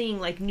still seeing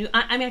like new.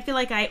 I feel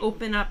like I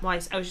open up. Well,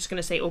 I was just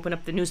gonna say open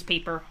up the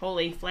newspaper.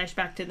 Holy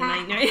flashback to the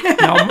 90s.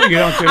 No, you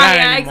don't do that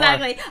anymore.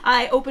 Exactly.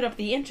 I open up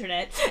the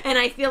internet and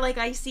I feel like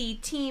I see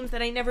teams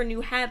that I never knew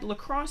had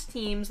lacrosse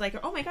teams. Like,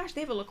 oh my gosh, they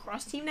have a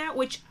lacrosse team now,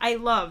 which I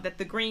love. That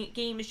the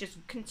game is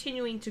just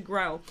continuing to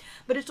grow,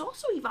 but it's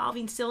also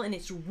evolving still in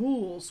its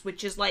rules,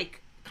 which is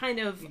like kind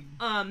of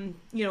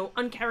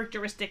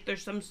uncharacteristic.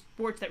 There's some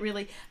sports that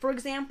really, for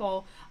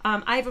example,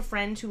 I have a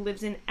friend who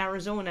lives in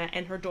Arizona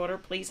and her daughter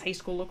plays high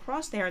school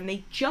lacrosse there, and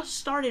they just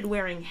started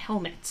wearing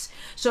helmets.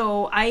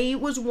 So I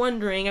was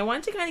wondering, I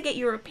wanted to kind of get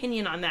your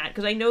opinion on that,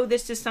 because I know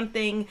this is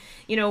something,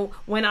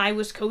 when I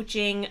was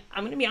coaching,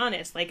 I'm going to be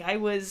honest, like I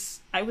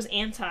was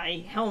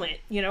anti-helmet,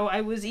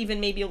 I was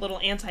even maybe a little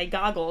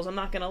anti-goggles, I'm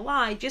not going to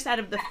lie, just out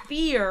of the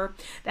fear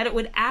that it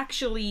would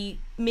actually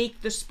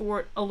make the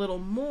sport a little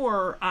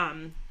more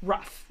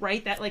rough,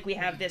 right? That like we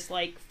have this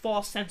like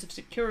false sense of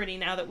security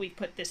now that we've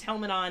put this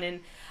helmet on. And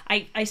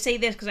I say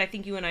this because I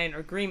think you and I are in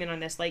agreement on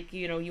this, like,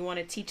 you want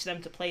to teach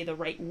them to play the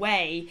right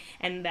way,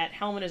 and that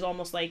helmet is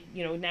almost like,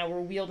 now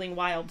we're wielding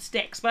wild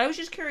sticks. But I was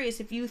just curious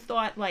if you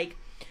thought, like,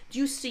 do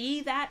you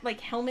see that, like,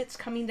 helmets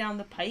coming down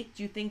the pike?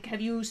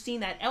 Have you seen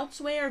that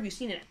elsewhere? Have you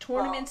seen it at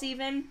tournaments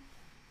even?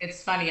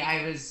 It's funny.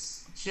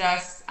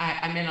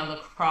 I'm in a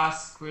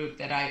lacrosse group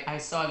that I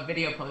saw a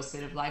video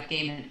posted of live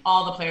game, and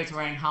all the players were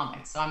wearing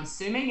helmets. So I'm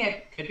assuming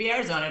it could be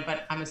Arizona,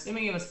 but I'm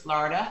assuming it was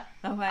Florida.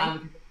 Okay.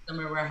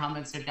 Somewhere where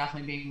helmets are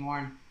definitely being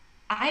worn.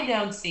 I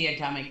don't see it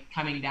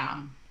coming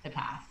down the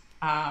path.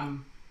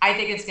 I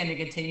think it's going to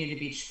continue to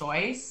be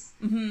choice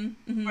for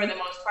the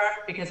most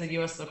part because of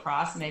U.S.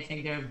 lacrosse, and I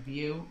think their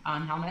view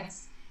on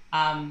helmets.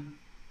 And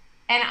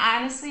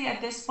honestly,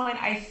 at this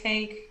point, I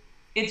think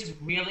it's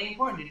really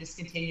important to just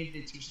continue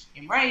to teach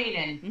the game right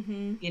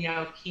and,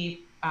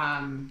 keep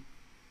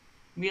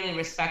really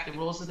respect the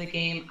rules of the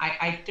game.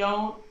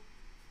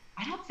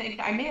 I don't think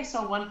I may have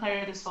saw one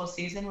player this whole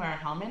season wear a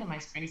helmet in my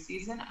spring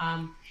season.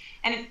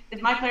 And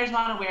if my players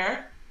want to wear it,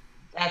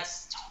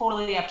 that's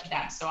totally up to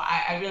them. So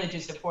I really do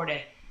support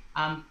it.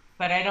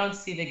 But I don't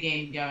see the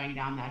game going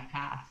down that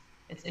path.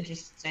 It's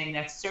interesting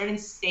that certain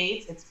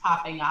states it's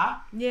popping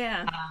up.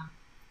 Yeah.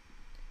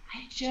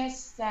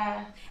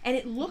 And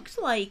it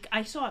looked like,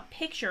 I saw a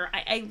picture,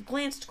 I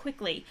glanced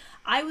quickly,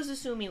 I was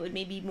assuming it would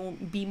maybe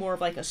be more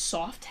of like a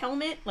soft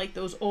helmet, like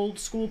those old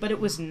school, but it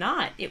was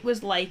not. It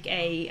was like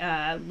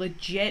a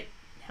legit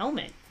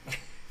helmet.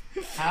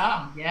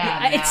 Oh,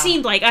 yeah. It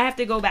seemed like, I have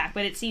to go back,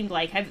 but it seemed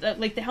like,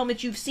 like the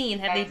helmets you've seen,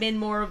 have they been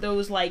more of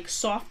those like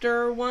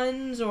softer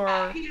ones,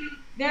 or?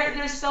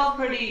 They're still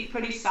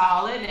pretty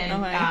solid,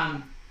 and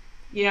okay.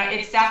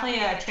 It's definitely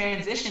a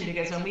transition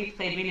because when we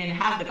played, we didn't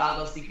have the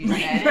goggles like you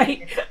said. Right.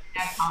 We didn't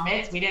have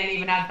helmets. We didn't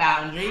even have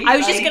boundaries. I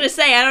was just gonna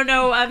say, I don't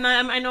know. I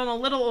know I'm a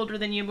little older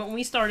than you, but when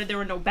we started, there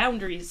were no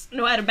boundaries,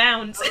 no out of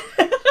bounds.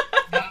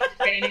 No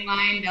training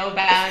line, no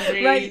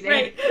boundaries.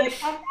 Right. Like,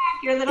 come back,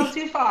 you're a little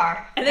too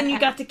far. And then you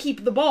got to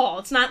keep the ball.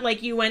 It's not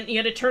like you had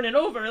to turn it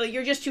over. Like,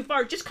 you're just too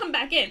far. Just come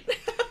back in.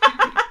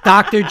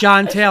 Dr.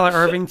 John Taylor,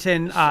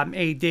 Irvington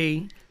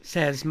AD,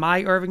 says,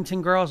 my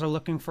Irvington girls are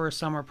looking for a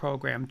summer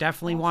program.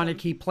 Definitely want to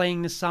keep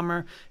playing this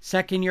summer.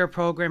 Second year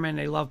program, and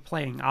they love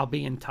playing. I'll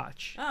be in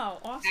touch. Oh,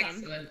 awesome.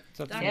 Excellent.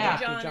 So Dr. yeah,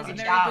 John is a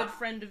very good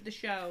friend of the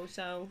show.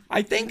 So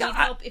I think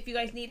if you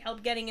guys need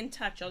help getting in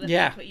touch, I'll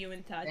definitely put you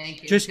in touch.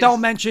 Thank you. Just don't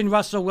mention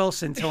Russell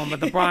Wilson to him with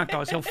the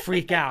Broncos. He'll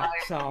freak out.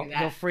 So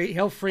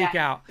he'll freak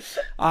out.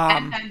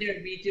 At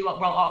Thunder,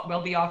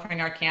 we'll be offering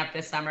our camp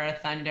this summer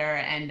at Thunder,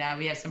 and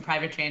we have some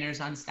private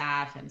trainers on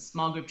staff and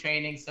small group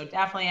training. So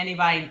definitely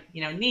anybody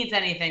needs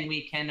anything,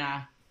 we can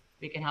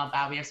help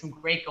out. We have some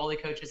great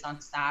goalie coaches on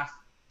staff.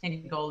 I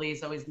think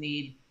goalies always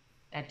need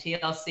that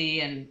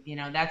TLC, and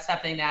that's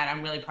something that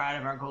I'm really proud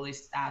of our goalie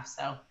staff.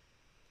 So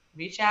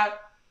reach out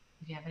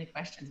if you have any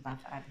questions about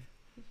that.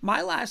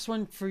 My last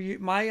one for you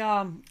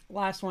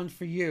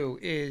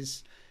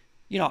is,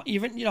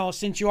 even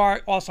since you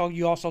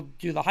also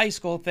do the high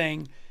school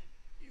thing,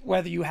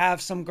 whether you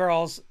have some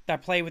girls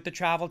that play with the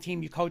travel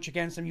team, you coach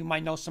against them, you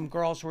might know some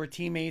girls who are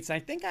teammates. And I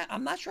think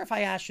I'm not sure if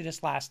I asked you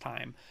this last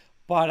time,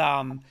 but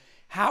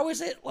how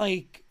is it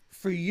like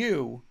for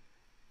you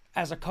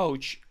as a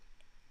coach,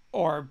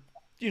 or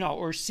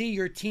or see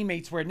your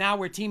teammates where now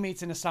we're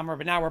teammates in the summer,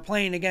 but now we're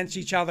playing against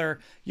each other,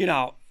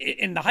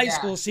 in the high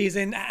school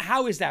season.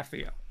 How is that for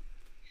you?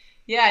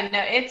 Yeah,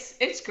 no,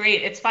 it's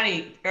great. It's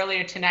funny.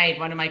 Earlier tonight,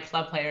 one of my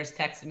club players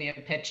texted me a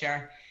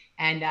picture,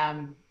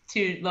 and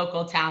two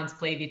local towns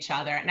played each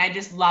other, and I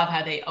just love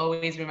how they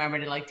always remember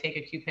to like take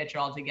a cute picture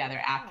all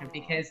together after,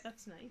 because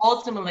that's nice.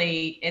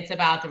 ultimately it's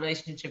about the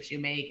relationships you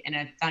make. And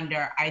at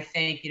Thunder, I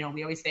think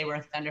we always say we're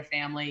a Thunder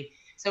family,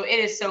 so it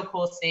is so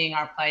cool seeing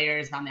our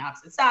players on the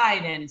opposite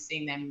side and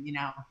seeing them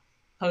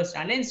post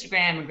on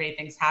Instagram and great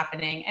things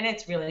happening. And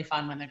it's really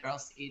fun when the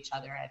girls see each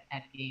other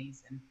at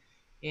games.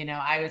 And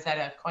I was at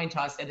a coin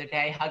toss the other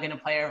day hugging a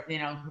player,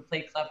 who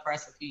played club for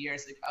us a few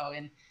years ago.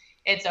 And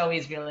it's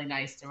always really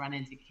nice to run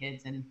into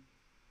kids. And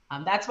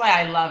that's why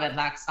I love at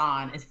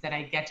Laxon, is that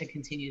I get to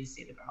continue to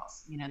see the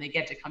girls. They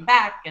get to come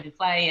back and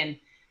play.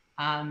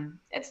 And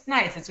it's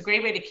nice. It's a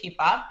great way to keep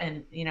up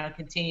and,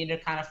 continue to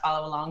kind of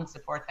follow along and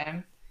support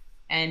them.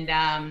 And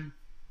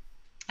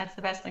that's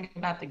the best thing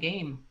about the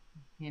game,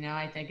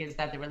 I think, is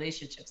that the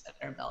relationships that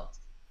are built.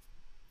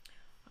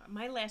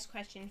 My last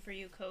question for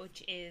you,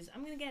 Coach, is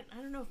I'm going to get,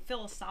 I don't know if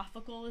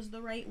philosophical is the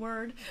right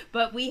word,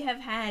 but we have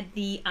had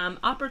the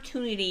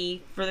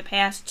opportunity for the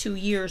past 2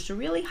 years to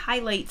really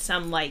highlight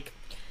some like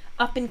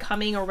up and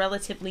coming or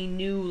relatively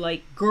new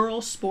like girl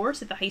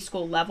sports at the high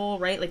school level,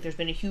 right? Like there's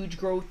been a huge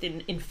growth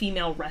in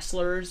female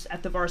wrestlers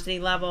at the varsity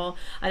level,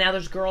 and now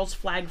there's girls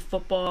flag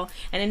football.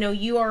 And I know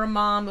you are a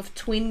mom of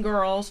twin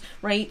girls,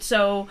 right?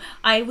 So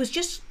I was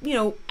just,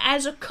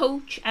 as a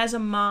coach, as a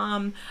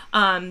mom,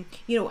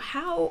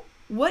 how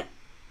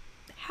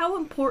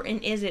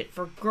important is it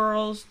for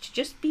girls to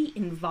just be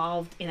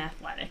involved in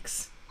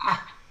athletics?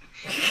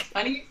 It's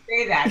funny you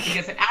say that,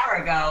 because an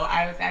hour ago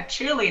I was at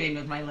cheerleading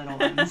with my little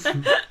ones.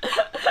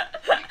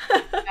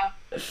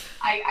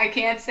 I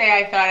can't say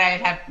I thought I'd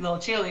have little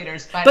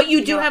cheerleaders, but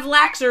you do have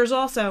laxers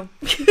also.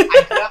 I do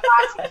have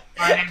laxers,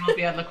 and I will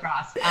be at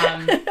lacrosse.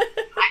 I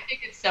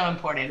think it's so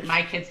important.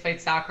 My kids played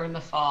soccer in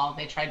the fall.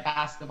 They tried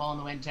basketball in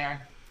the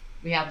winter.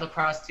 We have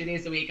lacrosse 2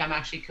 days a week. I'm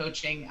actually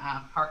coaching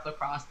park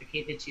lacrosse, the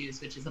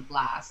K-2s, which is a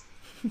blast.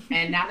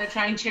 And now they're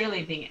trying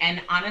cheerleading.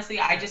 And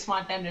honestly, I just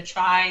want them to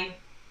try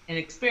and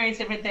experience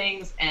different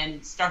things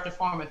and start to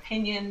form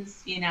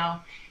opinions.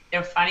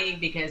 They're funny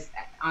because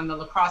on the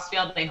lacrosse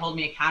field, they hold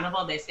me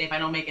accountable. They say if I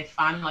don't make it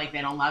fun, like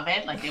they don't love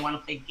it, like they want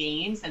to play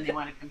games and they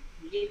want to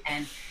compete.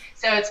 And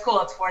so it's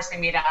cool. It's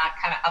forcing me to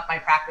kind of up my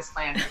practice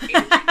plan for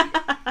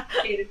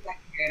K-2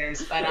 second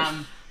graders. But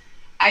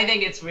I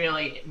think it's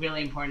really,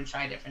 really important to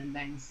try different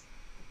things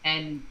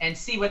and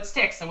see what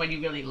sticks and what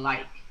you really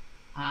like.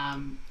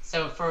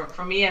 So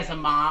for me as a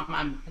mom,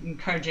 I'm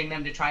encouraging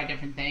them to try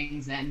different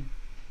things. And,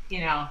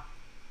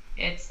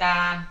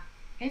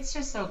 it's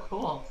just so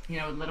cool,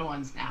 with little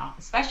ones now,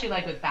 especially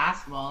like with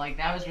basketball. Like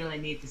that was really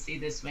neat to see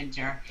this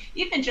winter.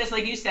 Even just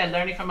like you said,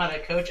 learning from other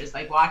coaches,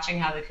 like watching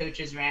how the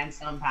coaches ran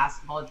some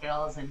basketball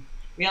drills and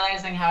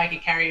realizing how I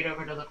could carry it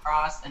over to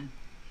lacrosse. And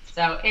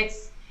so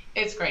it's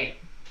great.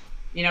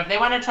 If they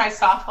want to try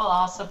softball,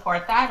 I'll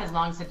support that as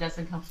long as it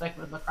doesn't conflict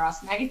with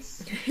lacrosse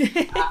nights.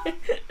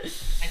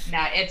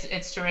 No,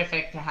 it's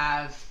terrific to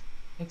have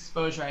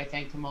exposure, I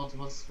think, to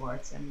multiple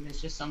sports, and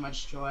there's just so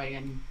much joy.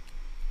 And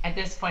at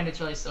this point, it's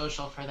really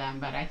social for them,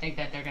 but I think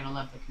that they're going to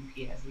love to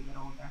compete as they get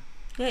older.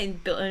 Yeah, and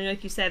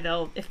like you said,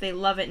 if they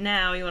love it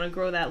now, you want to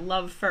grow that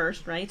love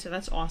first, right? So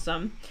that's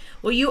awesome.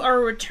 Well, you are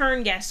a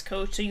return guest,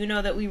 Coach, so you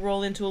know that we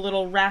roll into a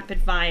little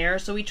rapid fire.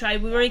 So we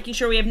were making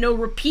sure we have no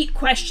repeat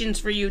questions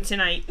for you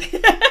tonight.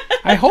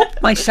 I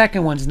hope my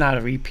second one's not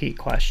a repeat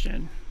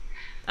question.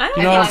 I don't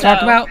You know think what I'm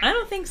talking about? I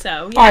don't think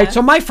so. Yeah. All right,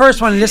 so my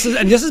first one, and this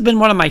has been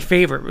one of my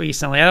favorite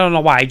recently. I don't know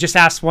why. I just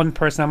asked one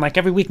person. I'm like,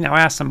 every week now I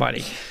ask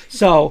somebody.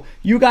 So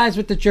you guys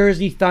with the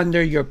Jersey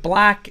Thunder, you're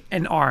black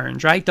and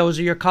orange, right? Those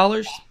are your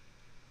colors?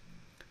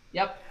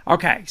 Yep.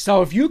 Okay,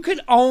 so if you could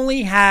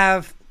only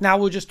have, now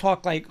we'll just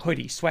talk like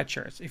hoodies,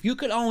 sweatshirts. If you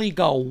could only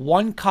go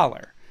one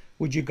color,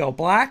 would you go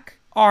black,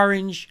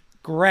 orange,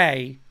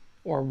 gray,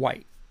 or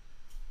white?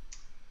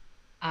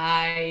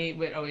 I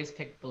would always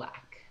pick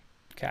black.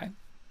 Okay.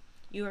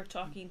 You are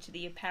talking to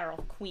the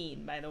apparel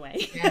queen, by the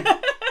way. Yeah.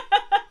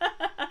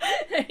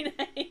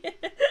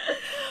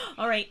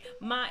 All right.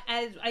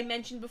 As I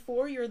mentioned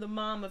before, you're the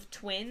mom of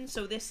twins.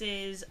 So this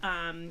is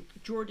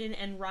Jordan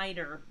and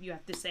Ryder. You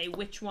have to say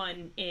which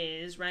one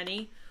is.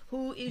 Ready?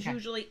 Who is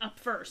usually up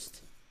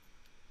first?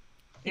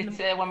 It's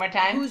one more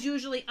time. Who's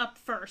usually up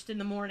first in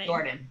the morning?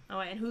 Jordan.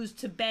 Oh, and who's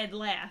to bed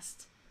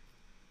last?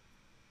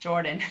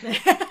 Jordan.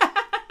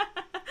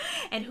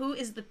 And who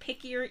is the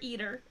pickier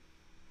eater?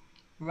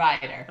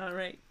 Ryder. All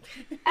right.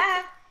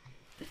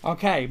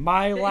 Okay,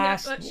 my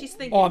last. She's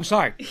thinking. Oh, I'm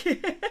sorry.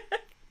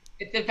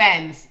 It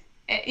depends.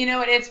 You know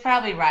what? It's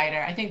probably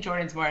Ryder. I think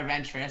Jordan's more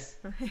adventurous.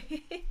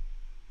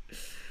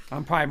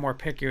 I'm probably more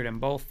pickier than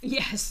both.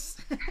 Yes.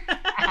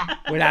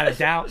 without a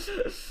doubt.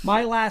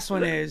 My last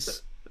one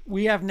is,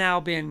 we have now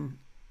been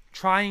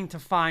trying to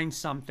find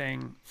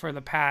something for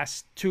the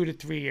past 2 to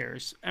 3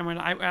 years, and when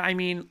I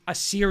mean a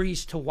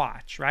series to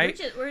watch, right?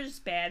 We're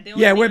just bad. The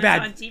only Yeah, thing we're that's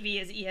bad. on TV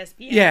is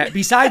ESPN. Yeah,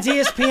 besides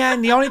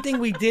ESPN, the only thing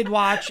we did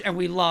watch and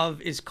we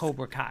love is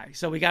Cobra Kai.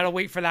 So we got to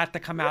wait for that to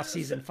come out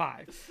season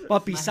 5.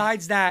 But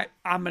besides that,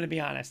 I'm going to be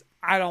honest,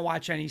 I don't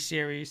watch any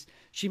series.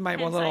 She might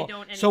want a Hence, I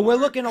little. don't So we're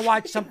anymore. looking to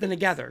watch something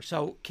together.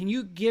 So can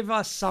you give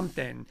us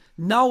something,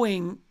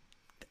 knowing,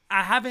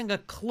 having a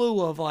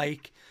clue of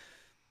like,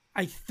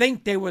 I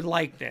think they would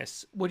like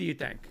this. What do you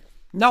think?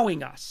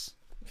 Knowing us.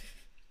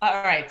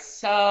 All right.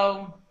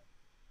 So,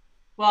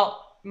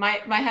 well, my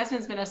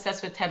husband's been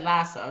obsessed with Ted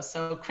Lasso.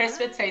 So Chris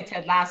would say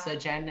Ted Lasso,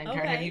 Jen and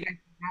Kurt. Have Okay. you guys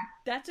seen that?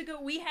 That's a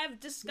good. We have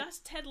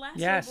discussed Ted Lasso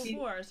Yes.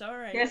 before, so all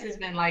right. Chris has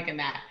been liking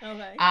that.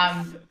 Okay.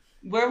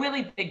 We're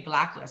really big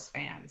Blacklist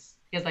fans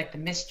because like the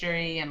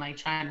mystery and like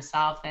trying to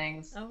solve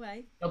things.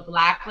 Okay. So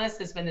Blacklist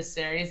has been a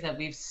series that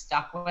we've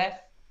stuck with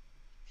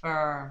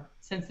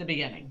since the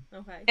beginning.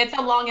 Okay. It's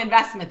a long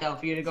investment though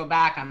for you to go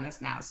back on this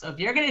now. So if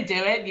you're gonna do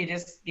it,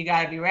 you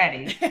gotta be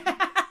ready.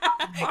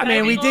 I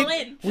mean, we be all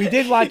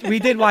in.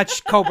 did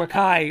watch Cobra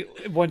Kai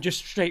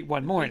just straight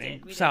one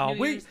morning. We did. So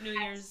New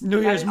Year's.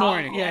 New Year's Oh,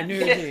 morning. Yeah, New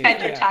You Year's just Eve. spend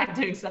your Yeah. time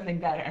doing something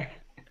better.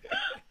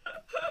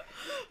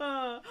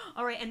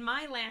 All right, and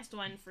my last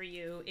one for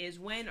you is,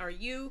 when are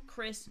you,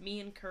 Chris, me,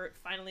 and Kurt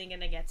finally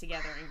gonna get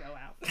together and go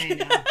out? I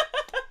know.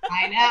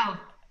 I know.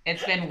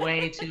 It's been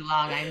way too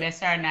long. I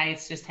miss our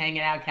nights just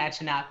hanging out,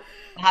 catching up.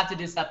 We'll have to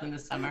do something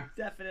this summer.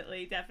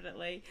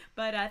 Definitely.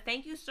 But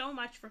thank you so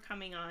much for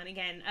coming on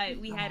again.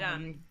 We had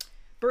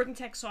Bergen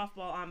Tech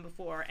softball on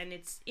before, and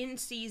it's in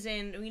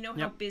season. We know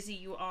how Yep. busy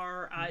you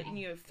are in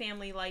your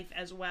family life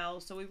as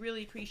well, so we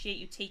really appreciate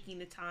you taking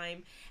the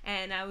time,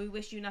 and we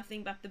wish you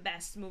nothing but the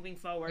best moving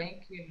forward.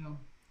 Thank you.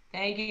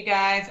 Thank you,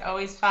 guys.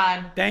 Always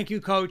fun. Thank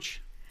you,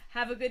 Coach.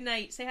 Have a good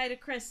night. Say hi to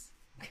Chris.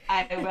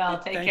 I will.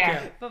 Take Thank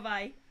care. you.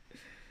 Bye-bye.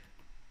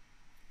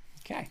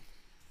 Okay.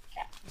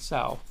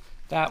 So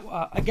that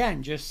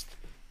again, just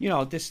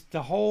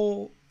the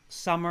whole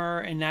summer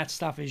and that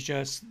stuff is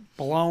just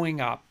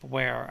blowing up.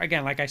 Where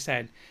again, like I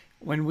said,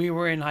 when we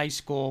were in high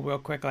school, real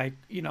quick, like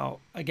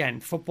again,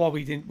 football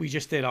we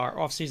just did our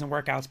off-season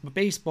workouts, but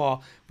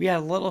baseball we had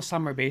a little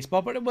summer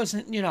baseball, but it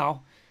wasn't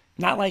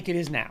not like it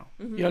is now.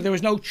 There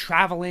was no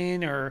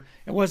traveling, or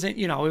it wasn't,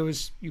 it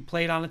was, you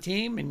played on a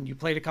team and you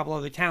played a couple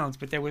other towns,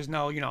 but there was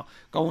no,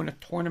 going to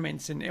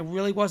tournaments, and it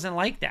really wasn't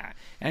like that.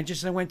 And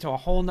it went to a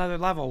whole nother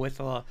level with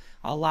a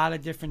lot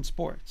of different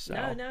sports.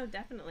 So. No,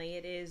 definitely.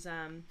 It is,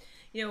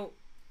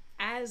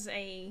 as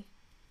a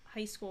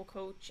high school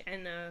coach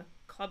and a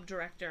club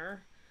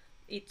director,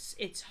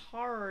 it's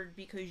hard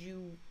because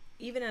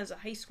even as a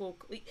high school,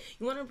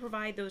 you want to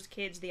provide those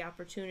kids the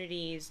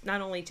opportunities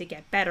not only to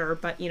get better,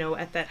 but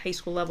at that high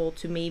school level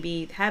to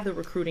maybe have the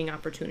recruiting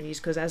opportunities,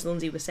 because as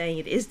Lindsay was saying,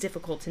 it is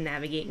difficult to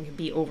navigate and can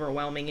be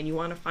overwhelming, and you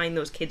want to find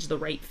those kids the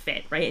right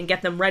fit, right, and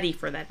get them ready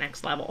for that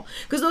next level,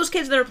 because those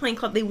kids that are playing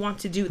club, they want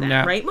to do that.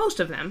 Yeah. Right, most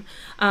of them,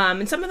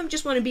 and some of them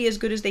just want to be as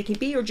good as they can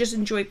be, or just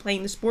enjoy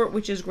playing the sport,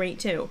 which is great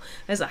too.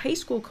 As a high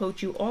school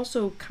coach, you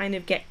also kind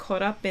of get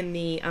caught up in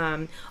the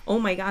oh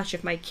my gosh,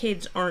 if my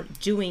kids aren't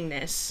doing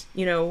this,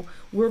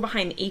 we're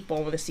behind the 8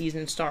 ball when the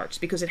season starts,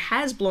 because it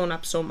has blown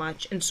up so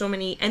much, and so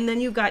many, and then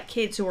you've got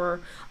kids who are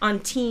on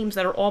teams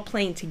that are all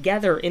playing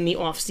together in the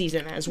off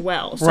season as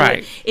well. So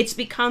Right. it's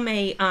become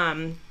a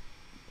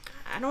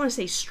I don't want to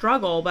say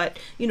struggle, but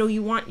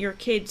you want your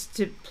kids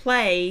to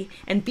play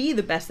and be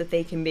the best that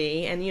they can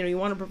be, and you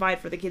want to provide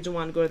for the kids who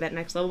want to go to that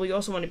next level. You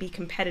also want to be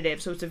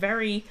competitive, so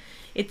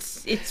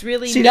it's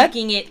really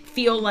making it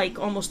feel like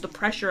almost the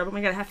pressure of, oh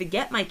my god, I have to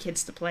get my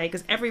kids to play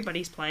because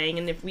everybody's playing,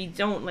 and if we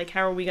don't, like,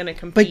 how are we going to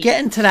compete? But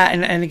getting to that,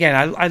 and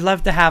again, I'd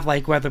love to have,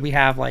 like, whether we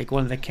have, like,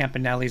 one of the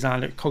Campanellis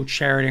on it, Coach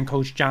Sheridan,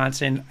 Coach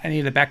Johnson, any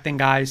of the Beckton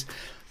guys,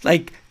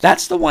 like,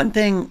 that's the one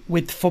thing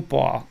with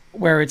football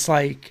where it's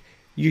like,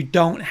 you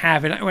don't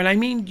have it. When I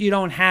mean you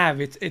don't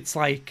have, it's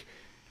like,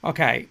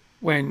 okay,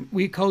 when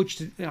we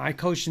coached, I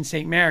coached in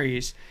St.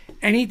 Mary's,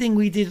 anything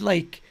we did,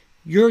 like,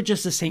 you're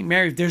just a St.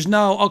 Mary's. There's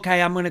no,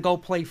 okay, I'm going to go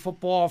play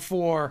football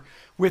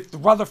with the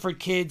Rutherford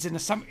kids in the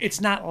summer. It's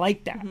not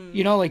like that.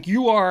 Like,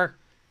 you are,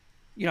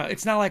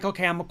 it's not like,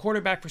 okay, I'm a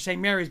quarterback for St.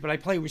 Mary's, but I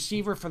play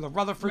receiver for the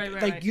Rutherford.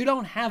 Right. You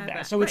don't have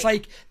that. So it's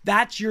like,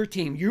 that's your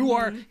team. You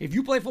are, if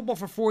you play football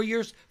for 4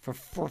 years, for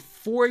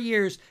 4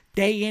 years,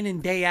 day in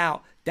and day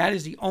out, that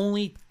is the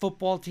only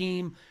football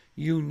team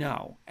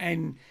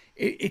and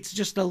it's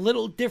just a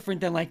little different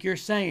than, like you're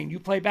saying, you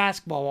play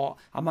basketball. Well,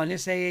 I'm on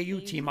this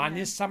AAU team, on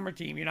this summer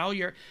team.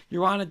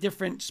 You're on a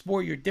different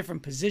sport. You're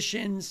different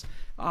positions.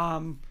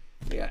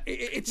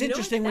 It's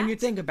interesting when you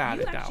think about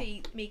it, though. You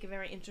actually make a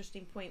very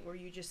interesting point where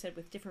you just said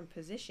with different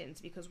positions,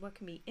 because what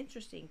can be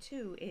interesting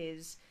too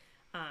is,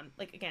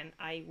 like, again,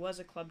 I was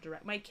a club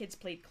director. My kids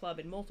played club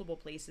in multiple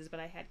places, but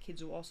I had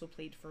kids who also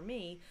played for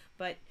me.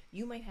 but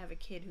you might have a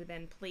kid who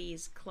then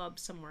plays club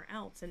somewhere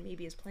else and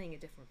maybe is playing a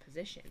different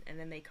position, and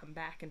then they come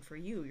back, and for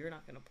you're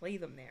not going to play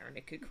them there, and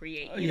it could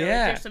create, you know,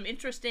 there's some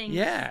interesting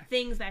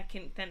things that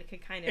can kind of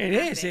It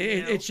happen, is.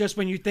 you know? It's just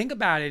when you think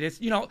about it,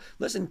 it's, you know,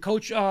 listen,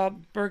 Coach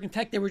Bergen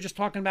Tech, they were just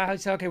talking about how they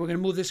said, okay, we're going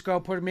to move this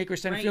girl, put her, make her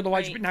center fielder,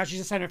 but now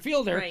she's a center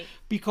fielder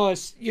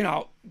because, you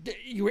know,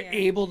 you were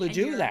able to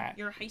do that.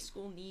 Your high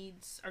school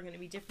needs are going to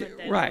be different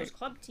than those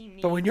club team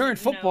needs. But when you're in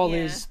football,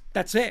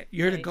 that's it.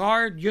 You're the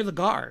guard. You're the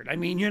guard. I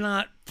mean, you're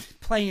not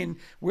playing.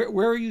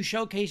 Where are you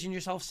showcasing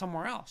yourself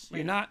somewhere else?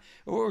 You're not.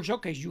 Or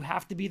showcase. You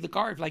have to be the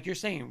guard, like you're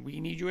saying. We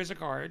need you as a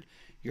guard.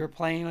 You're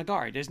playing a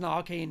guard. There's no,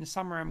 okay, in the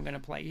summer I'm going to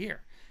play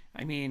here.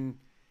 I mean,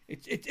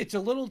 it's a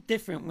little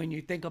different when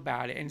you think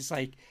about it, and it's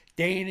like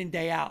day in and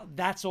day out.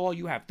 That's all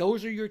you have.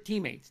 Those are your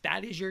teammates.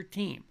 That is your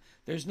team.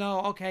 There's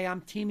no, okay,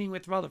 I'm teaming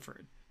with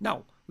Rutherford.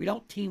 No, we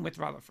don't team with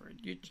Rutherford.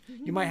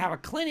 You might have a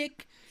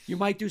clinic, you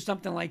might do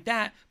something like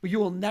that, but you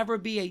will never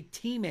be a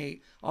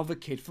teammate of a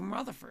kid from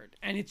Rutherford.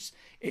 And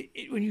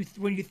when you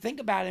think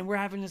about it, and we're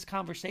having this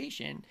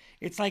conversation,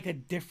 it's like a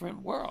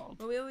different world.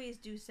 But we always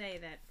do say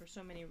that for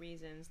so many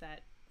reasons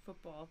that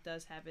football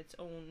does have its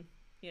own,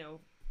 you know,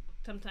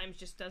 sometimes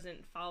just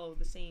doesn't follow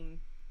the same.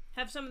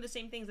 Have some of the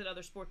same things that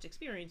other sports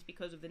experience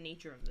because of the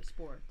nature of the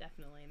sport,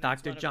 definitely. And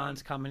Dr.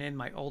 John's coming in.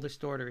 My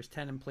oldest daughter is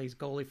 10 and plays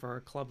goalie for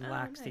her club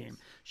lax team.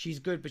 She's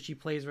good, but she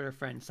plays with her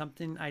friends.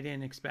 Something I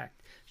didn't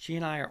expect. She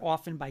and I are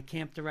often by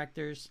camp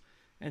directors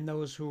and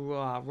those who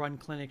run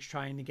clinics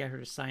trying to get her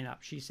to sign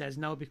up. She says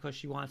no because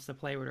she wants to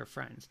play with her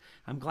friends.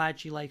 I'm glad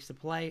she likes to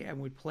play and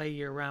would play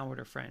year-round with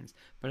her friends,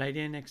 but I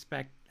didn't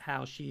expect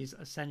how she's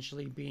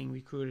essentially being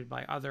recruited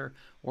by other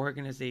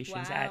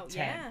organizations at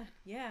 10.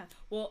 Yeah.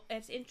 Well,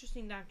 it's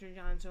interesting, Dr.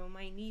 John. So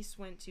my niece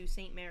went to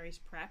St. Mary's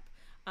Prep,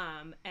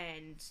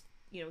 and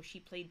you know, she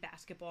played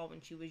basketball when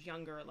she was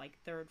younger, like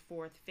 3rd,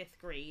 4th, 5th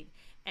grade,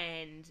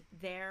 and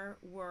there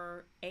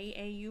were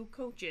AAU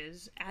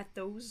coaches at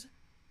those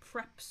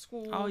prep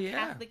school,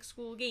 Catholic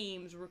school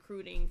games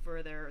recruiting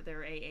for their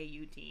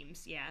AAU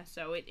teams. Yeah,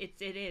 so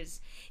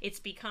it's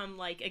become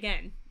like,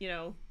 again, you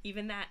know,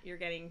 even that you're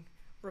getting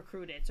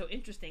recruited. So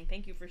interesting.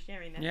 Thank you for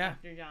sharing that,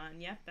 Dr.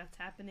 John. Yep, that's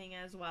happening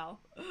as well.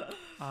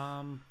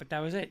 But that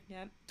was it.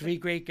 Yep. 3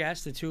 great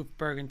guests, the 2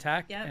 Bergen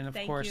Tech, and of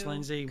course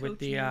Lindsay with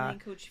the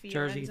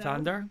Jersey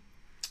Thunder.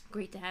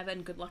 Great to have it,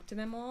 and good luck to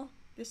them all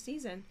this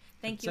season.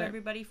 Thank you,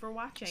 everybody, for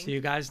watching. See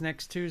you guys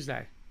next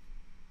Tuesday.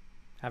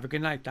 Have a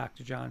good night,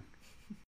 Dr. John.